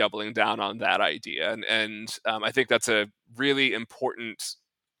really doubling down on that idea, and I think that's a really important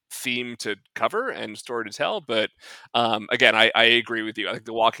theme to cover and story to tell. But again, I agree with you. I think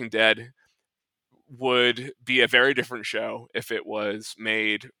The Walking Dead would be a very different show if it was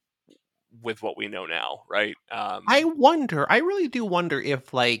made with what we know now, right? I really do wonder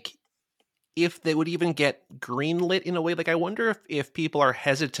if they would even get greenlit in a way. Like, I wonder if people are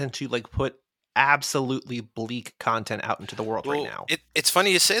hesitant to like put absolutely bleak content out into the world right now. It's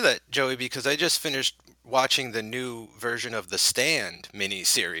funny you say that, Joey, because I just finished watching the new version of the Stand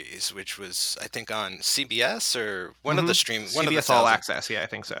miniseries, which was, I think, on CBS or one of the CBS All Access. Yeah, I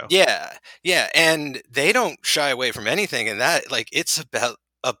think so. Yeah, and they don't shy away from anything, and that, like, it's about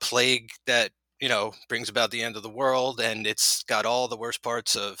a plague that brings about the end of the world, and it's got all the worst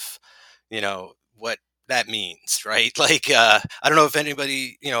parts of what that means, right? Like, I don't know if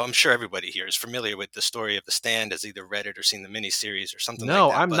anybody, I'm sure everybody here is familiar with the story of The Stand, has either read it or seen the miniseries or something like that.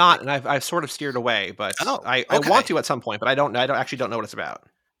 No, I'm not, and I've sort of steered away, but I want to at some point, but I don't actually know what it's about.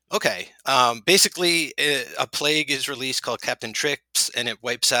 Okay. Basically, a plague is released called Captain Trips, and it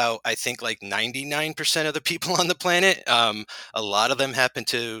wipes out, I think, like 99% of the people on the planet. A lot of them happen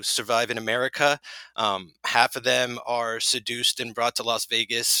to survive in America. Half of them are seduced and brought to Las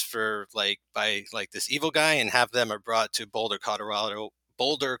Vegas by this evil guy, and half of them are brought to Boulder, Colorado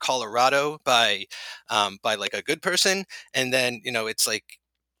by like a good person. And then, it's like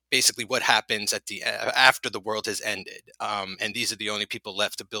basically what happens after the world has ended, and these are the only people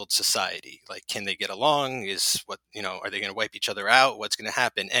left to build society. Like, can they get along? Are they going to wipe each other out? What's going to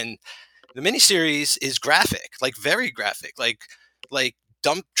happen? And the miniseries is graphic, like very graphic, like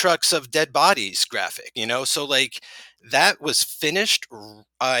dump trucks of dead bodies graphic. So like that was finished.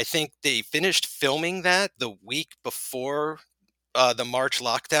 I think they finished filming that the week before the March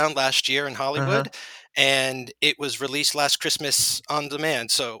lockdown last year in Hollywood. And it was released last Christmas on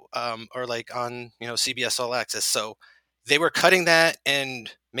demand. So, or like on, CBS All Access. So they were cutting that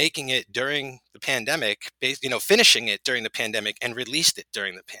and making it during the pandemic, finishing it during the pandemic and released it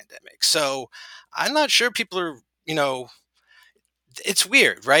during the pandemic. So I'm not sure people are, it's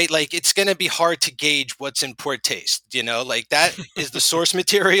weird, right? Like, it's going to be hard to gauge what's in poor taste, like that is the source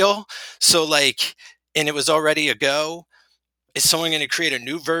material. So like, and it was already a go. Is someone going to create a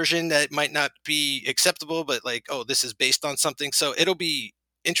new version that might not be acceptable, but like, oh, this is based on something? So it'll be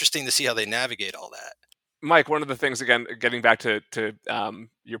interesting to see how they navigate all that. Mike, one of the things, again, getting back to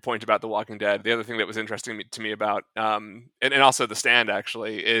your point about The Walking Dead, the other thing that was interesting to me about, and also The Stand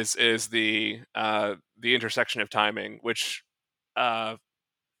actually, is the intersection of timing, which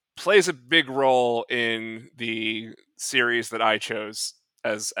plays a big role in the series that I chose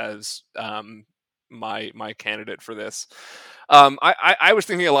as my candidate for this. I was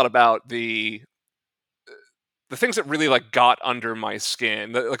thinking a lot about the things that really like got under my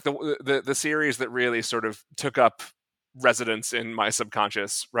skin, the series that really sort of took up residence in my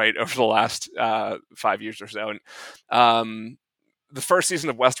subconscious, right, over the last 5 years or so. And the first season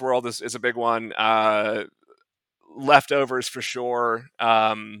of Westworld is a big one. Leftovers for sure.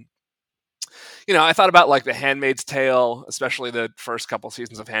 I thought about like The Handmaid's Tale, especially the first couple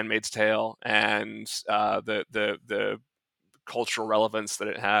seasons of Handmaid's Tale, and the cultural relevance that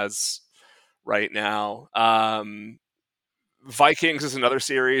it has right now. Vikings is another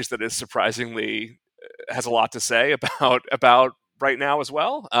series that is surprisingly has a lot to say about right now as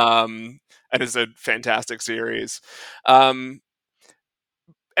well, and is a fantastic series. And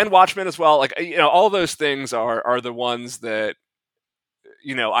Watchmen as well. Like, all those things are the ones that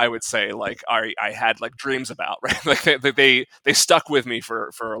I would say like I had like dreams about, right? Like they stuck with me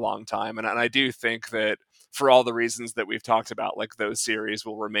for a long time, and I do think that for all the reasons that we've talked about, like those series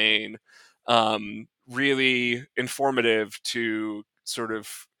will remain really informative to sort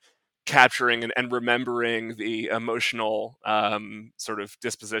of capturing and remembering the emotional sort of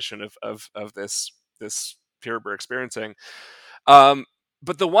disposition of this period we're experiencing.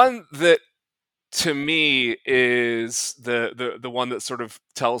 But the one that to me is the one that sort of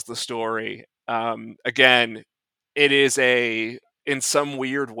tells the story. Again, it is in some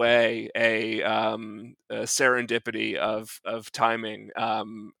weird way a serendipity of timing,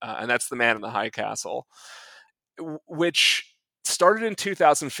 and that's The Man in the High Castle, which started in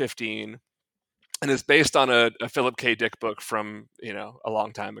 2015 and is based on a Philip K. Dick book from a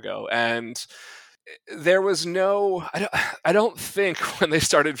long time ago. And there was I don't think when they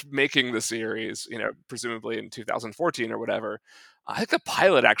started making the series, presumably in 2014 or whatever, I think the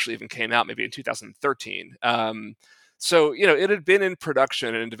pilot actually even came out maybe in 2013. So it had been in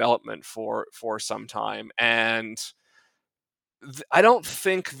production and in development for some time, and I don't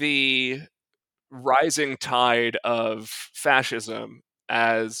think the rising tide of fascism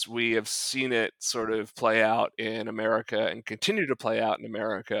as we have seen it sort of play out in America and continue to play out in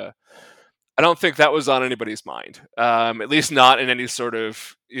America, I don't think that was on anybody's mind, at least not in any sort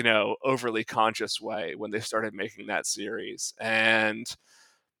of, overly conscious way when they started making that series. And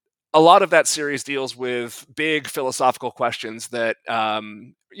a lot of that series deals with big philosophical questions that,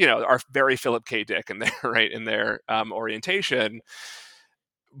 are very Philip K. Dick in their, right, in their orientation.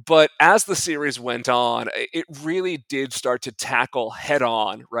 But as the series went on, it really did start to tackle head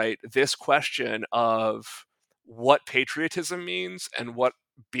on, right, this question of what patriotism means and what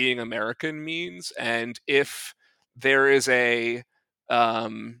being American means, and if there is a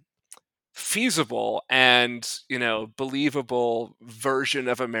feasible and believable version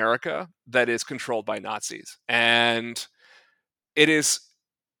of America that is controlled by Nazis. And it is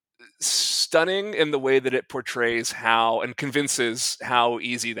stunning in the way that it portrays how and convinces how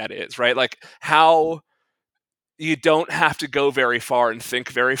easy that is, right? Like how you don't have to go very far and think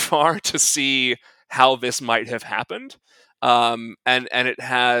very far to see how this might have happened. And it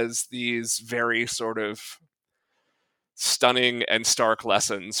has these very sort of stunning and stark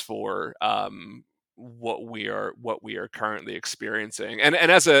lessons for what we are currently experiencing. And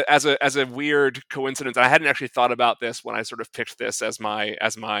as a weird coincidence, I hadn't actually thought about this when I sort of picked this as my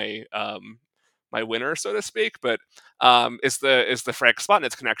my winner, so to speak, but is the Frank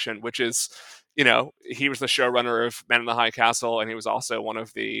Spotnitz connection, which is, he was the showrunner of Man in the High Castle, and he was also one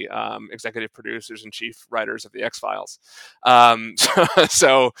of the executive producers and chief writers of the X-Files.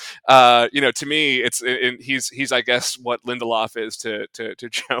 So to me, he's I guess what Lindelof is to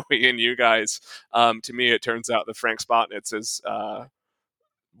Joey and you guys. To me, it turns out that Frank Spotnitz is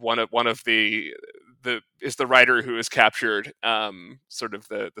one of the is the writer who has captured sort of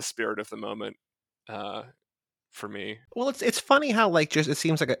the spirit of the moment. For me, well, it's funny how like just it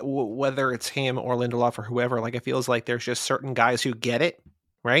seems like whether it's him or Lindelof or whoever, like it feels like there's just certain guys who get it,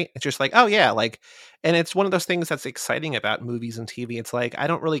 right? It's just like, oh yeah, like, and it's one of those things that's exciting about movies and TV. It's like I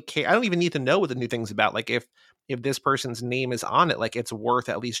don't really care. I don't even need to know what the new thing's about. Like if this person's name is on it, like it's worth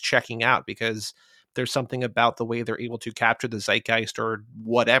at least checking out because there's something about the way they're able to capture the zeitgeist or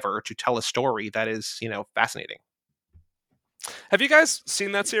whatever to tell a story that is, fascinating. Have you guys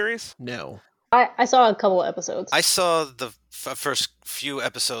seen that series? No. I saw a couple of episodes. I saw the first few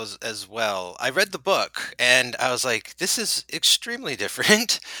episodes as well. I read the book and I was like, this is extremely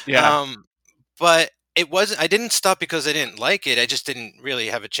different. Yeah. But it wasn't, I didn't stop because I didn't like it. I just didn't really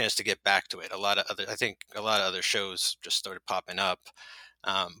have a chance to get back to it. I think a lot of other shows just started popping up.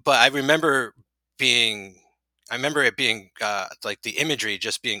 But I remember it being like the imagery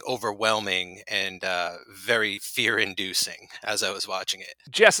just being overwhelming and very fear-inducing as I was watching it.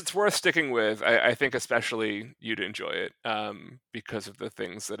 Jess, it's worth sticking with. I think especially you'd enjoy it because of the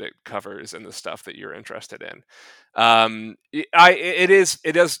things that it covers and the stuff that you're interested in.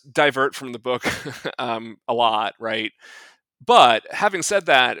 It does divert from the book a lot, right? But having said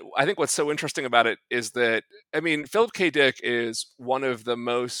that, I think what's so interesting about it is that, I mean, Philip K. Dick is one of the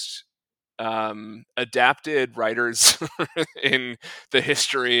most adapted writers in the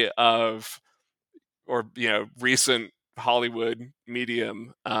history of, or recent Hollywood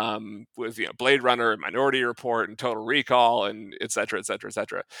medium, with Blade Runner and Minority Report and Total Recall and et cetera, et cetera, et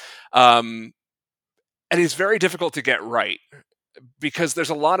cetera. And he's very difficult to get right because there's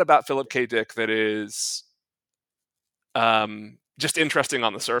a lot about Philip K. Dick that is just interesting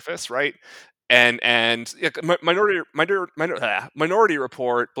on the surface, right? And Minority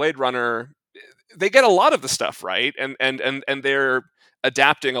Report, Blade Runner, they get a lot of the stuff right, and they're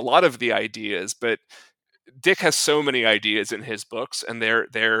adapting a lot of the ideas, but Dick has so many ideas in his books, and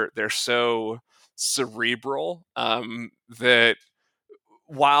they're so cerebral that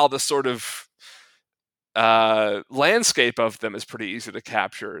while the sort of landscape of them is pretty easy to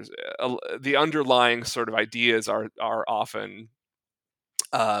capture, the underlying sort of ideas are often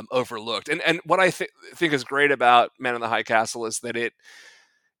overlooked. And what I think is great about Man in the High Castle is that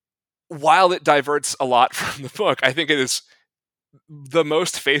while it diverts a lot from the book, I think it is the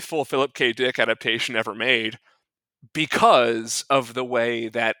most faithful Philip K. Dick adaptation ever made, because of the way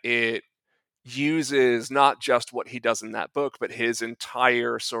that it uses not just what he does in that book, but his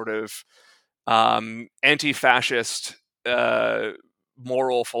entire sort of anti-fascist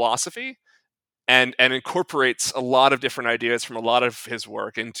moral philosophy, and incorporates a lot of different ideas from a lot of his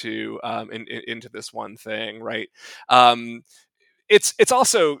work into this one thing, right? It's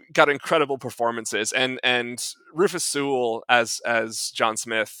also got incredible performances, and Rufus Sewell as John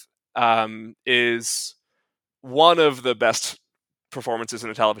Smith is one of the best performances in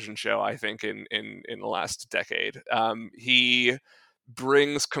a television show, I think, in the last decade. He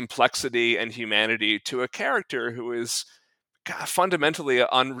brings complexity and humanity to a character who is fundamentally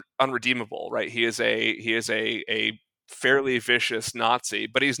unredeemable, right? He is a fairly vicious Nazi,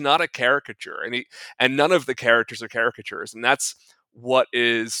 but he's not a caricature, and none of the characters are caricatures, and that's what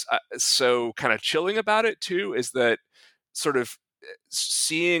is so kind of chilling about it too, is that sort of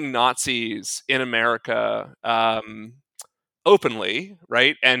seeing Nazis in America openly,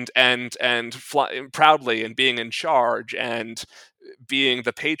 right, and proudly, and being in charge and being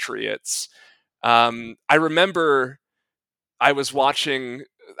the patriots. I remember I was watching,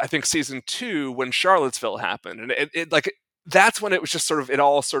 I think, season 2 when Charlottesville happened, and it like that's when it was just sort of, it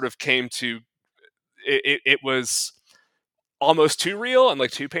all sort of came to it was almost too real and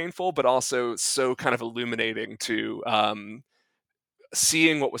like too painful, but also so kind of illuminating to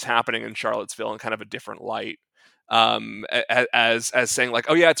seeing what was happening in Charlottesville in kind of a different light, as saying like,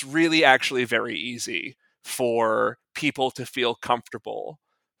 oh yeah, it's really actually very easy for people to feel comfortable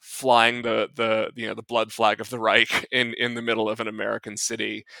flying the blood flag of the Reich in the middle of an American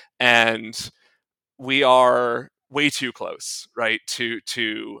city, and we are way too close, right, to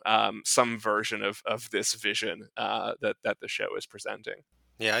some version of this vision that the show is presenting.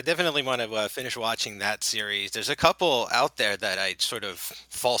 Yeah, I definitely want to finish watching that series. There's a couple out there that I sort of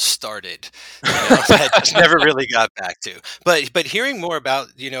false started, that I just never really got back to. But hearing more about,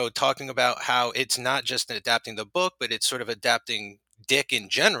 talking about how it's not just adapting the book, but it's sort of adapting Dick in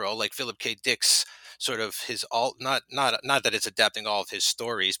general, like Philip K. Dick's sort of his all, not that it's adapting all of his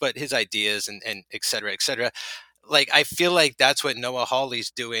stories, but his ideas and et cetera, et cetera. Like, I feel like that's what Noah Hawley's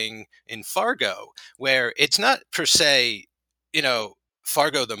doing in Fargo, where it's not per se,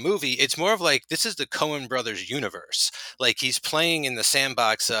 Fargo the movie. It's more of like, this is the Coen brothers universe. Like, he's playing in the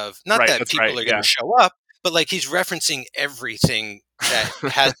sandbox of, not Right, that people are going to show up, but like he's referencing everything that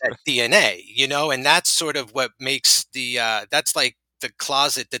has that DNA, and that's sort of what makes that's like the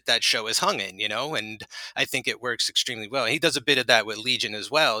closet that show is hung in, and I think it works extremely well. He does a bit of that with Legion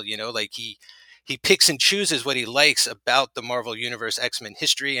as well, like he picks and chooses what he likes about the Marvel Universe X-Men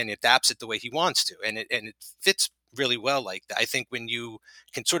history and adapts it the way he wants to, and it fits really well like that. I think when you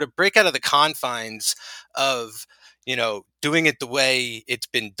can sort of break out of the confines of, doing it the way it's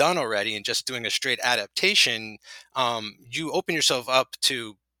been done already and just doing a straight adaptation, you open yourself up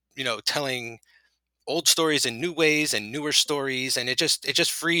to, telling old stories in new ways and newer stories, and it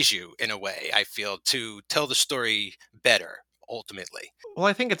just frees you in a way, I feel, to tell the story better ultimately. Well,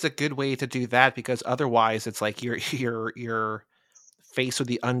 I think it's a good way to do that, because otherwise it's like you're faced with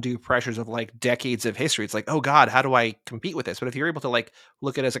the undue pressures of like decades of history. It's like, oh God, how do I compete with this? But if you're able to like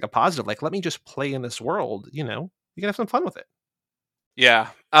look at it as like a positive, like, let me just play in this world, you can have some fun with it. Yeah.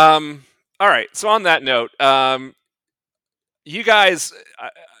 All right. So on that note, you guys,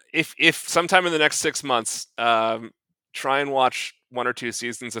 if sometime in the next 6 months, try and watch 1 or 2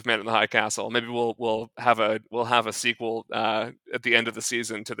 seasons of Man in the High Castle. Maybe we'll have a sequel at the end of the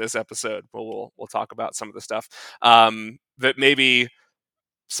season to this episode. We'll talk about some of the stuff that maybe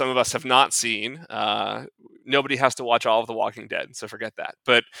some of us have not seen. Nobody has to watch all of The Walking Dead, so forget that.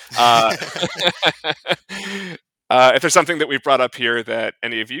 But if there's something that we've brought up here that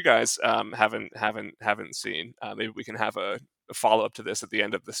any of you guys haven't seen, maybe we can have a follow up to this at the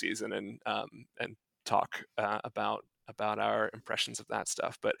end of the season and talk about our impressions of that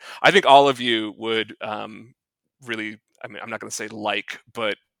stuff. But I think all of you would really, I mean, I'm not going to say like,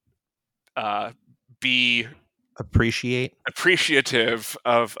 but be appreciative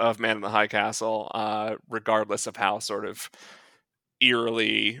of Man in the High Castle, regardless of how sort of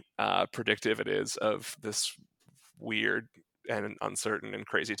eerily predictive it is of this weird and uncertain and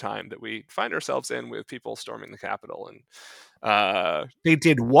crazy time that we find ourselves in, with people storming the Capitol and they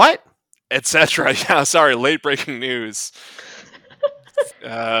did what, etc. Yeah, sorry, late breaking news.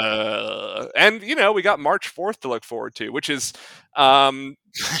 And we got March 4th to look forward to, which is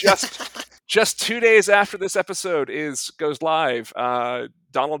just 2 days after this episode goes live.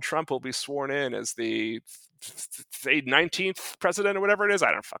 Donald Trump will be sworn in as the 19th president or whatever it is.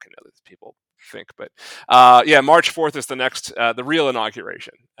 I don't fucking know these people think, but March 4th is the next the real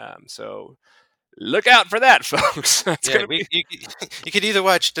inauguration. So look out for that, folks. You could either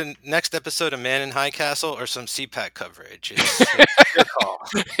watch the next episode of Man in High Castle or some CPAC coverage. It's your call.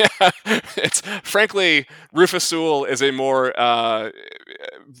 Yeah, it's frankly, Rufus Sewell is a more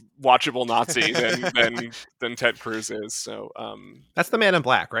watchable Nazi than Ted Cruz is. So that's the Man in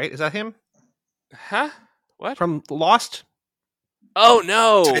Black, right? Is that him? Huh? What? From Lost? Oh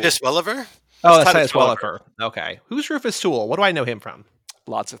no, Titus Welliver. Oh, that's Titus Welliver. Okay, who's Rufus Sewell? What do I know him from?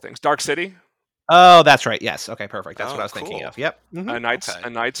 Lots of things. Dark City. Oh, that's right. Yes. Okay, perfect. That's what I was thinking of. Yep. Mm-hmm. A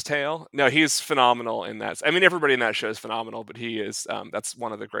Knight's Tale. No, he's phenomenal in that. I mean, everybody in that show is phenomenal, but he is. That's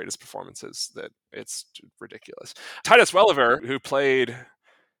one of the greatest performances. That it's ridiculous. Titus Welliver, who played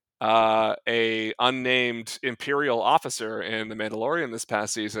a unnamed Imperial officer in The Mandalorian this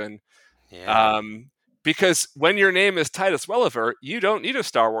past season. Yeah. Because when your name is Titus Welliver, you don't need a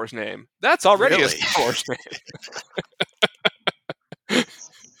Star Wars name. That's already a Star Wars name.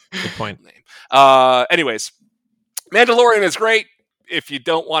 Good point. Anyways, Mandalorian is great if you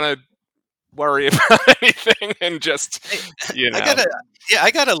don't want to worry about anything and just,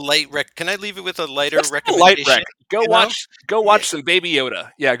 I got a light rec. Can I leave it with a lighter recommendation? Light rec. Go watch some Baby Yoda.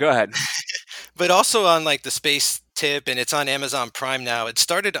 Yeah, go ahead. But also on like the space tip, and it's on Amazon Prime now.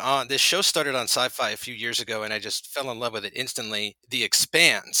 This show started on Sci-Fi a few years ago, and I just fell in love with it instantly. The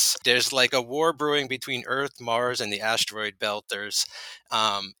Expanse. There's like a war brewing between Earth, Mars, and the asteroid belt.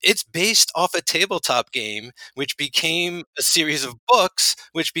 It's based off a tabletop game, which became a series of books,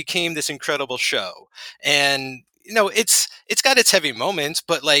 which became this incredible show. And it's got its heavy moments,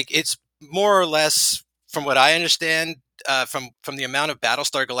 but like it's more or less, from what I understand, from the amount of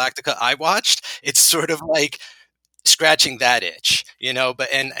Battlestar Galactica I watched, it's sort of like scratching that itch, but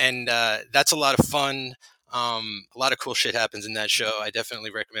and that's a lot of fun. A lot of cool shit happens in that show. I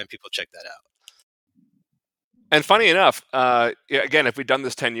definitely recommend people check that out. And funny enough, again, if we'd done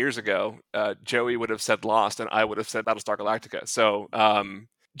this 10 years ago, Joey would have said Lost and I would have said Battlestar Galactica. So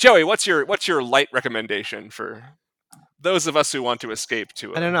Joey, what's your light recommendation for those of us who want to escape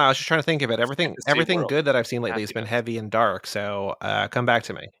to it? I don't know. I was just trying to think of it. Everything good that I've seen lately has been heavy and dark. So come back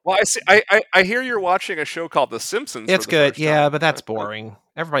to me. Well, I hear you're watching a show called The Simpsons. It's good, yeah, but that's boring.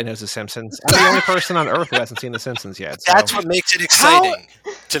 Everybody knows The Simpsons. I'm the only person on Earth who hasn't seen The Simpsons yet. So. That's what makes it exciting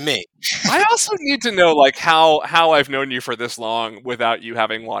to me. I also need to know like how I've known you for this long without you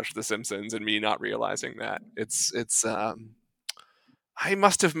having watched The Simpsons and me not realizing that. It's I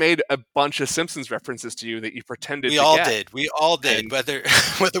must have made a bunch of Simpsons references to you that you pretended to get. We all did, whether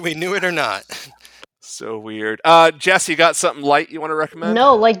we knew it or not. So weird. Jess, you got something light you want to recommend?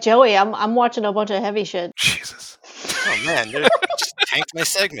 No, like Joey, I'm watching a bunch of heavy shit. Jesus. Oh man, just tanked my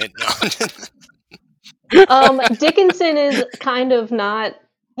segment. Dickinson is kind of not.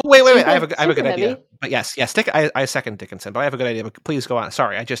 Wait. I have a good idea. But yes, I second Dickinson, but I have a good idea. But please go on.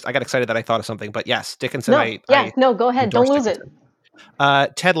 Sorry, I got excited that I thought of something. But yes, Dickinson. No, go ahead. Don't lose Dickinson.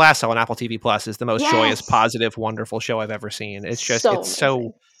 Ted Lasso on Apple TV Plus is the most joyous, positive, wonderful show I've ever seen. It's just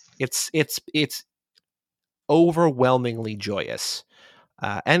it's overwhelmingly joyous,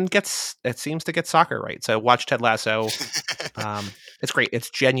 and it seems to get soccer right. So watch Ted Lasso. It's great. It's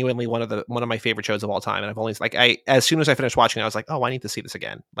genuinely one of my favorite shows of all time. And I've only as soon as I finished watching it, I was like, oh, I need to see this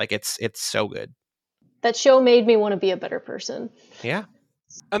again. Like it's so good. That show made me want to be a better person. Yeah,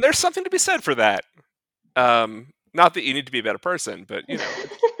 and there's something to be said for that. Not that you need to be a better person, but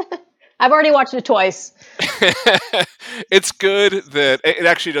I've already watched it twice. It's good that it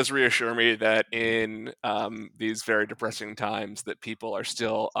actually does reassure me that in these very depressing times that people are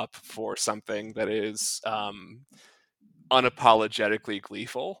still up for something that is unapologetically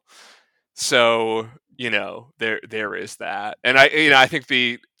gleeful. So, there is that. And I think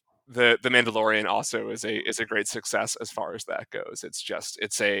the Mandalorian also is a great success as far as that goes.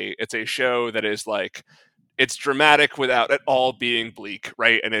 It's a show that is like, it's dramatic without at all being bleak,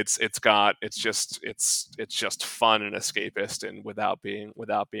 right? And it's just fun and escapist and without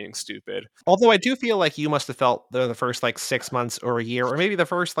being stupid. Although I do feel like you must have felt the first 6 months or a year, or maybe the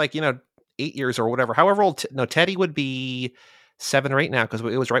first 8 years or whatever. However old Teddy would be 7 or 8 now, because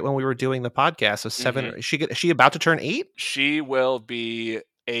it was right when we were doing the podcast. So 7. Mm-hmm. Is she about to turn 8? She will be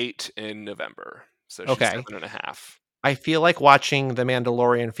 8 in November. So she's 7.5. I feel like watching The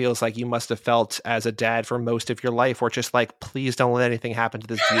Mandalorian feels like you must have felt as a dad for most of your life, where just like, please don't let anything happen to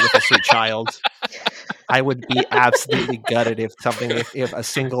this beautiful, sweet child. I would be absolutely gutted if a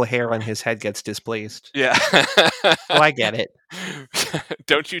single hair on his head gets displaced. Yeah. Oh, I get it.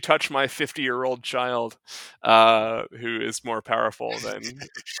 Don't you touch my 50-year-old child, who is more powerful than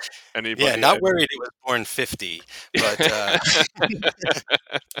anybody. Yeah, not worried he was born 50, but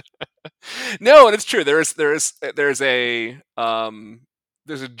no, and it's true. There's a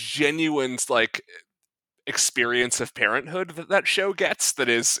genuine like experience of parenthood that show gets that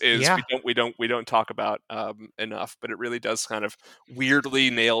is Yeah. we don't talk about enough, but it really does kind of weirdly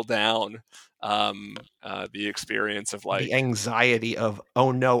nail down the experience of like the anxiety of,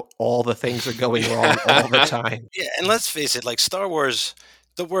 oh no, all the things are going wrong all the time. Yeah, and let's face it, like Star Wars,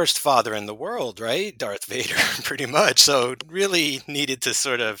 the worst father in the world, right? Darth Vader, pretty much. So it really needed to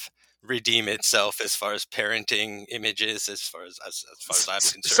sort of redeem itself as far as parenting images, as far as I'm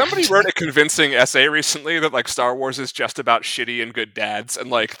concerned. Somebody wrote a convincing essay recently that like Star Wars is just about shitty and good dads, and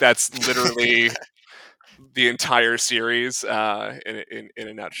like that's literally the entire series in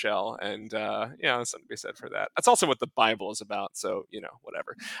a nutshell. And yeah, there's something to be said for that. That's also what the Bible is about, so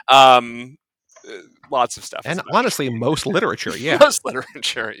whatever. Lots of stuff, and honestly most literature. Yeah. Most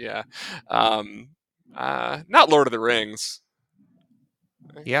literature, yeah. Not Lord of the Rings.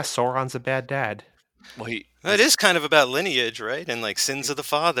 Yeah, Sauron's a bad dad. Well, it is kind of about lineage, right? And like sins of the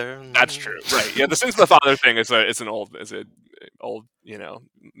father. That's true, right? Yeah, the sins of the father thing is an old mythological.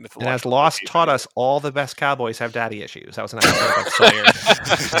 And as Lost taught us, all the best cowboys have daddy issues. That was an episode of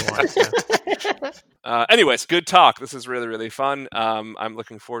Sawyer. Anyways, good talk. This is really, really fun. I'm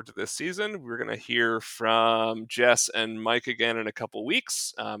looking forward to this season. We're going to hear from Jess and Mike again in a couple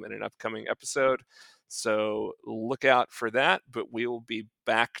weeks in an upcoming episode. So look out for that. But we will be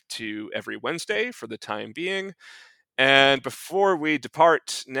back to every Wednesday for the time being. And before we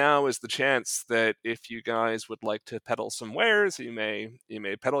depart, now is the chance that if you guys would like to peddle some wares, you may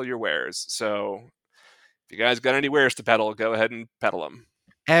peddle your wares. So if you guys got any wares to peddle, go ahead and peddle them.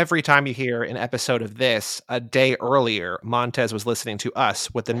 Every time you hear an episode of this, a day earlier, Montez was listening to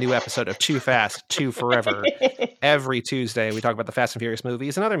us with the new episode of Too Fast, Too Forever. Every Tuesday, we talk about the Fast and Furious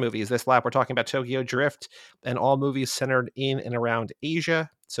movies and other movies. This lap, we're talking about Tokyo Drift and all movies centered in and around Asia.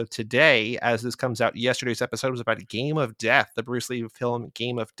 So today, as this comes out, yesterday's episode was about Game of Death, the Bruce Lee film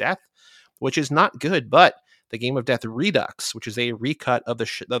Game of Death, which is not good, but the Game of Death Redux, which is a recut of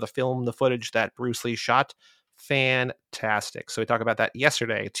the film, the footage that Bruce Lee shot. Fantastic. So we talked about that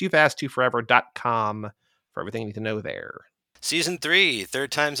yesterday. TooFastTooForever.com for everything you need to know there. Season 3,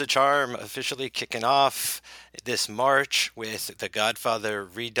 Third Time's a Charm, officially kicking off this March with The Godfather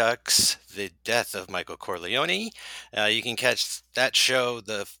Redux, The Death of Michael Corleone. You can catch that show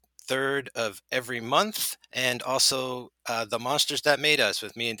the 3rd of every month, and also The Monsters That Made Us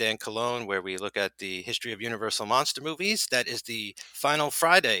with me and Dan Colon, where we look at the history of Universal monster movies. That is the final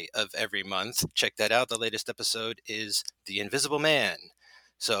Friday of every month. Check that out. The latest episode is The Invisible Man.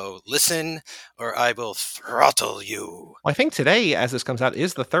 So listen, or I will throttle you. Well, I think today, as this comes out,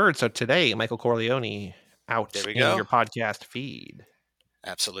 is the 3rd. So today, Michael Corleone out in your podcast feed.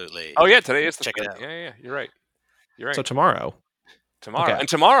 Absolutely. Oh yeah, today is the Check 3rd. It out. Yeah, you're right. So tomorrow. Okay. And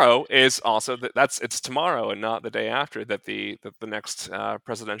tomorrow is also it's tomorrow and not the day after that the next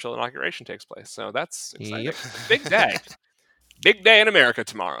presidential inauguration takes place. So that's exciting. Yep. Big day. Big day in America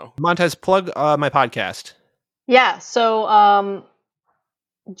tomorrow. Montez, plug my podcast. Yeah, so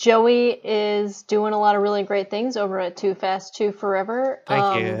Joey is doing a lot of really great things over at Too Fast, Too Forever.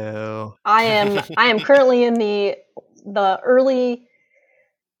 Thank you. I am currently in the early,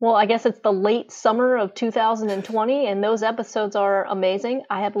 well, I guess it's the late summer of 2020, and those episodes are amazing.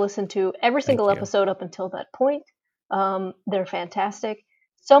 I have listened to every single episode up until that point. They're fantastic.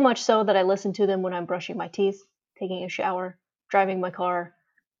 So much so that I listen to them when I'm brushing my teeth, taking a shower, driving my car.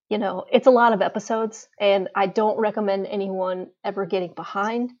 It's a lot of episodes, and I don't recommend anyone ever getting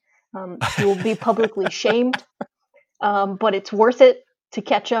behind. You will be publicly shamed, but it's worth it to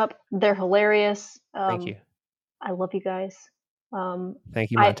catch up. They're hilarious. Thank you. I love you guys.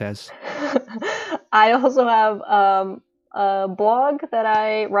 Thank you, Montez. I also have a blog that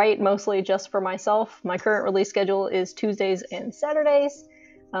I write mostly just for myself. My current release schedule is Tuesdays and Saturdays.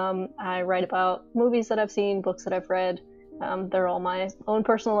 I write about movies that I've seen, books that I've read. They're all my own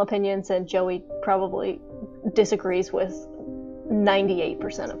personal opinions, and Joey probably disagrees with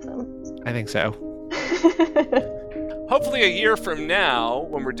 98% of them. I think so. Hopefully a year from now,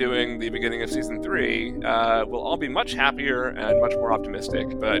 when we're doing the beginning of season 3, we'll all be much happier and much more optimistic.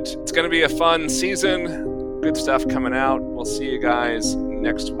 But it's going to be a fun season. Good stuff coming out. We'll see you guys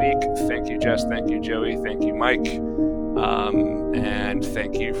next week. Thank you, Jess. Thank you, Joey. Thank you, Mike. And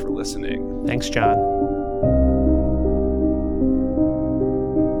thank you for listening. Thanks, John.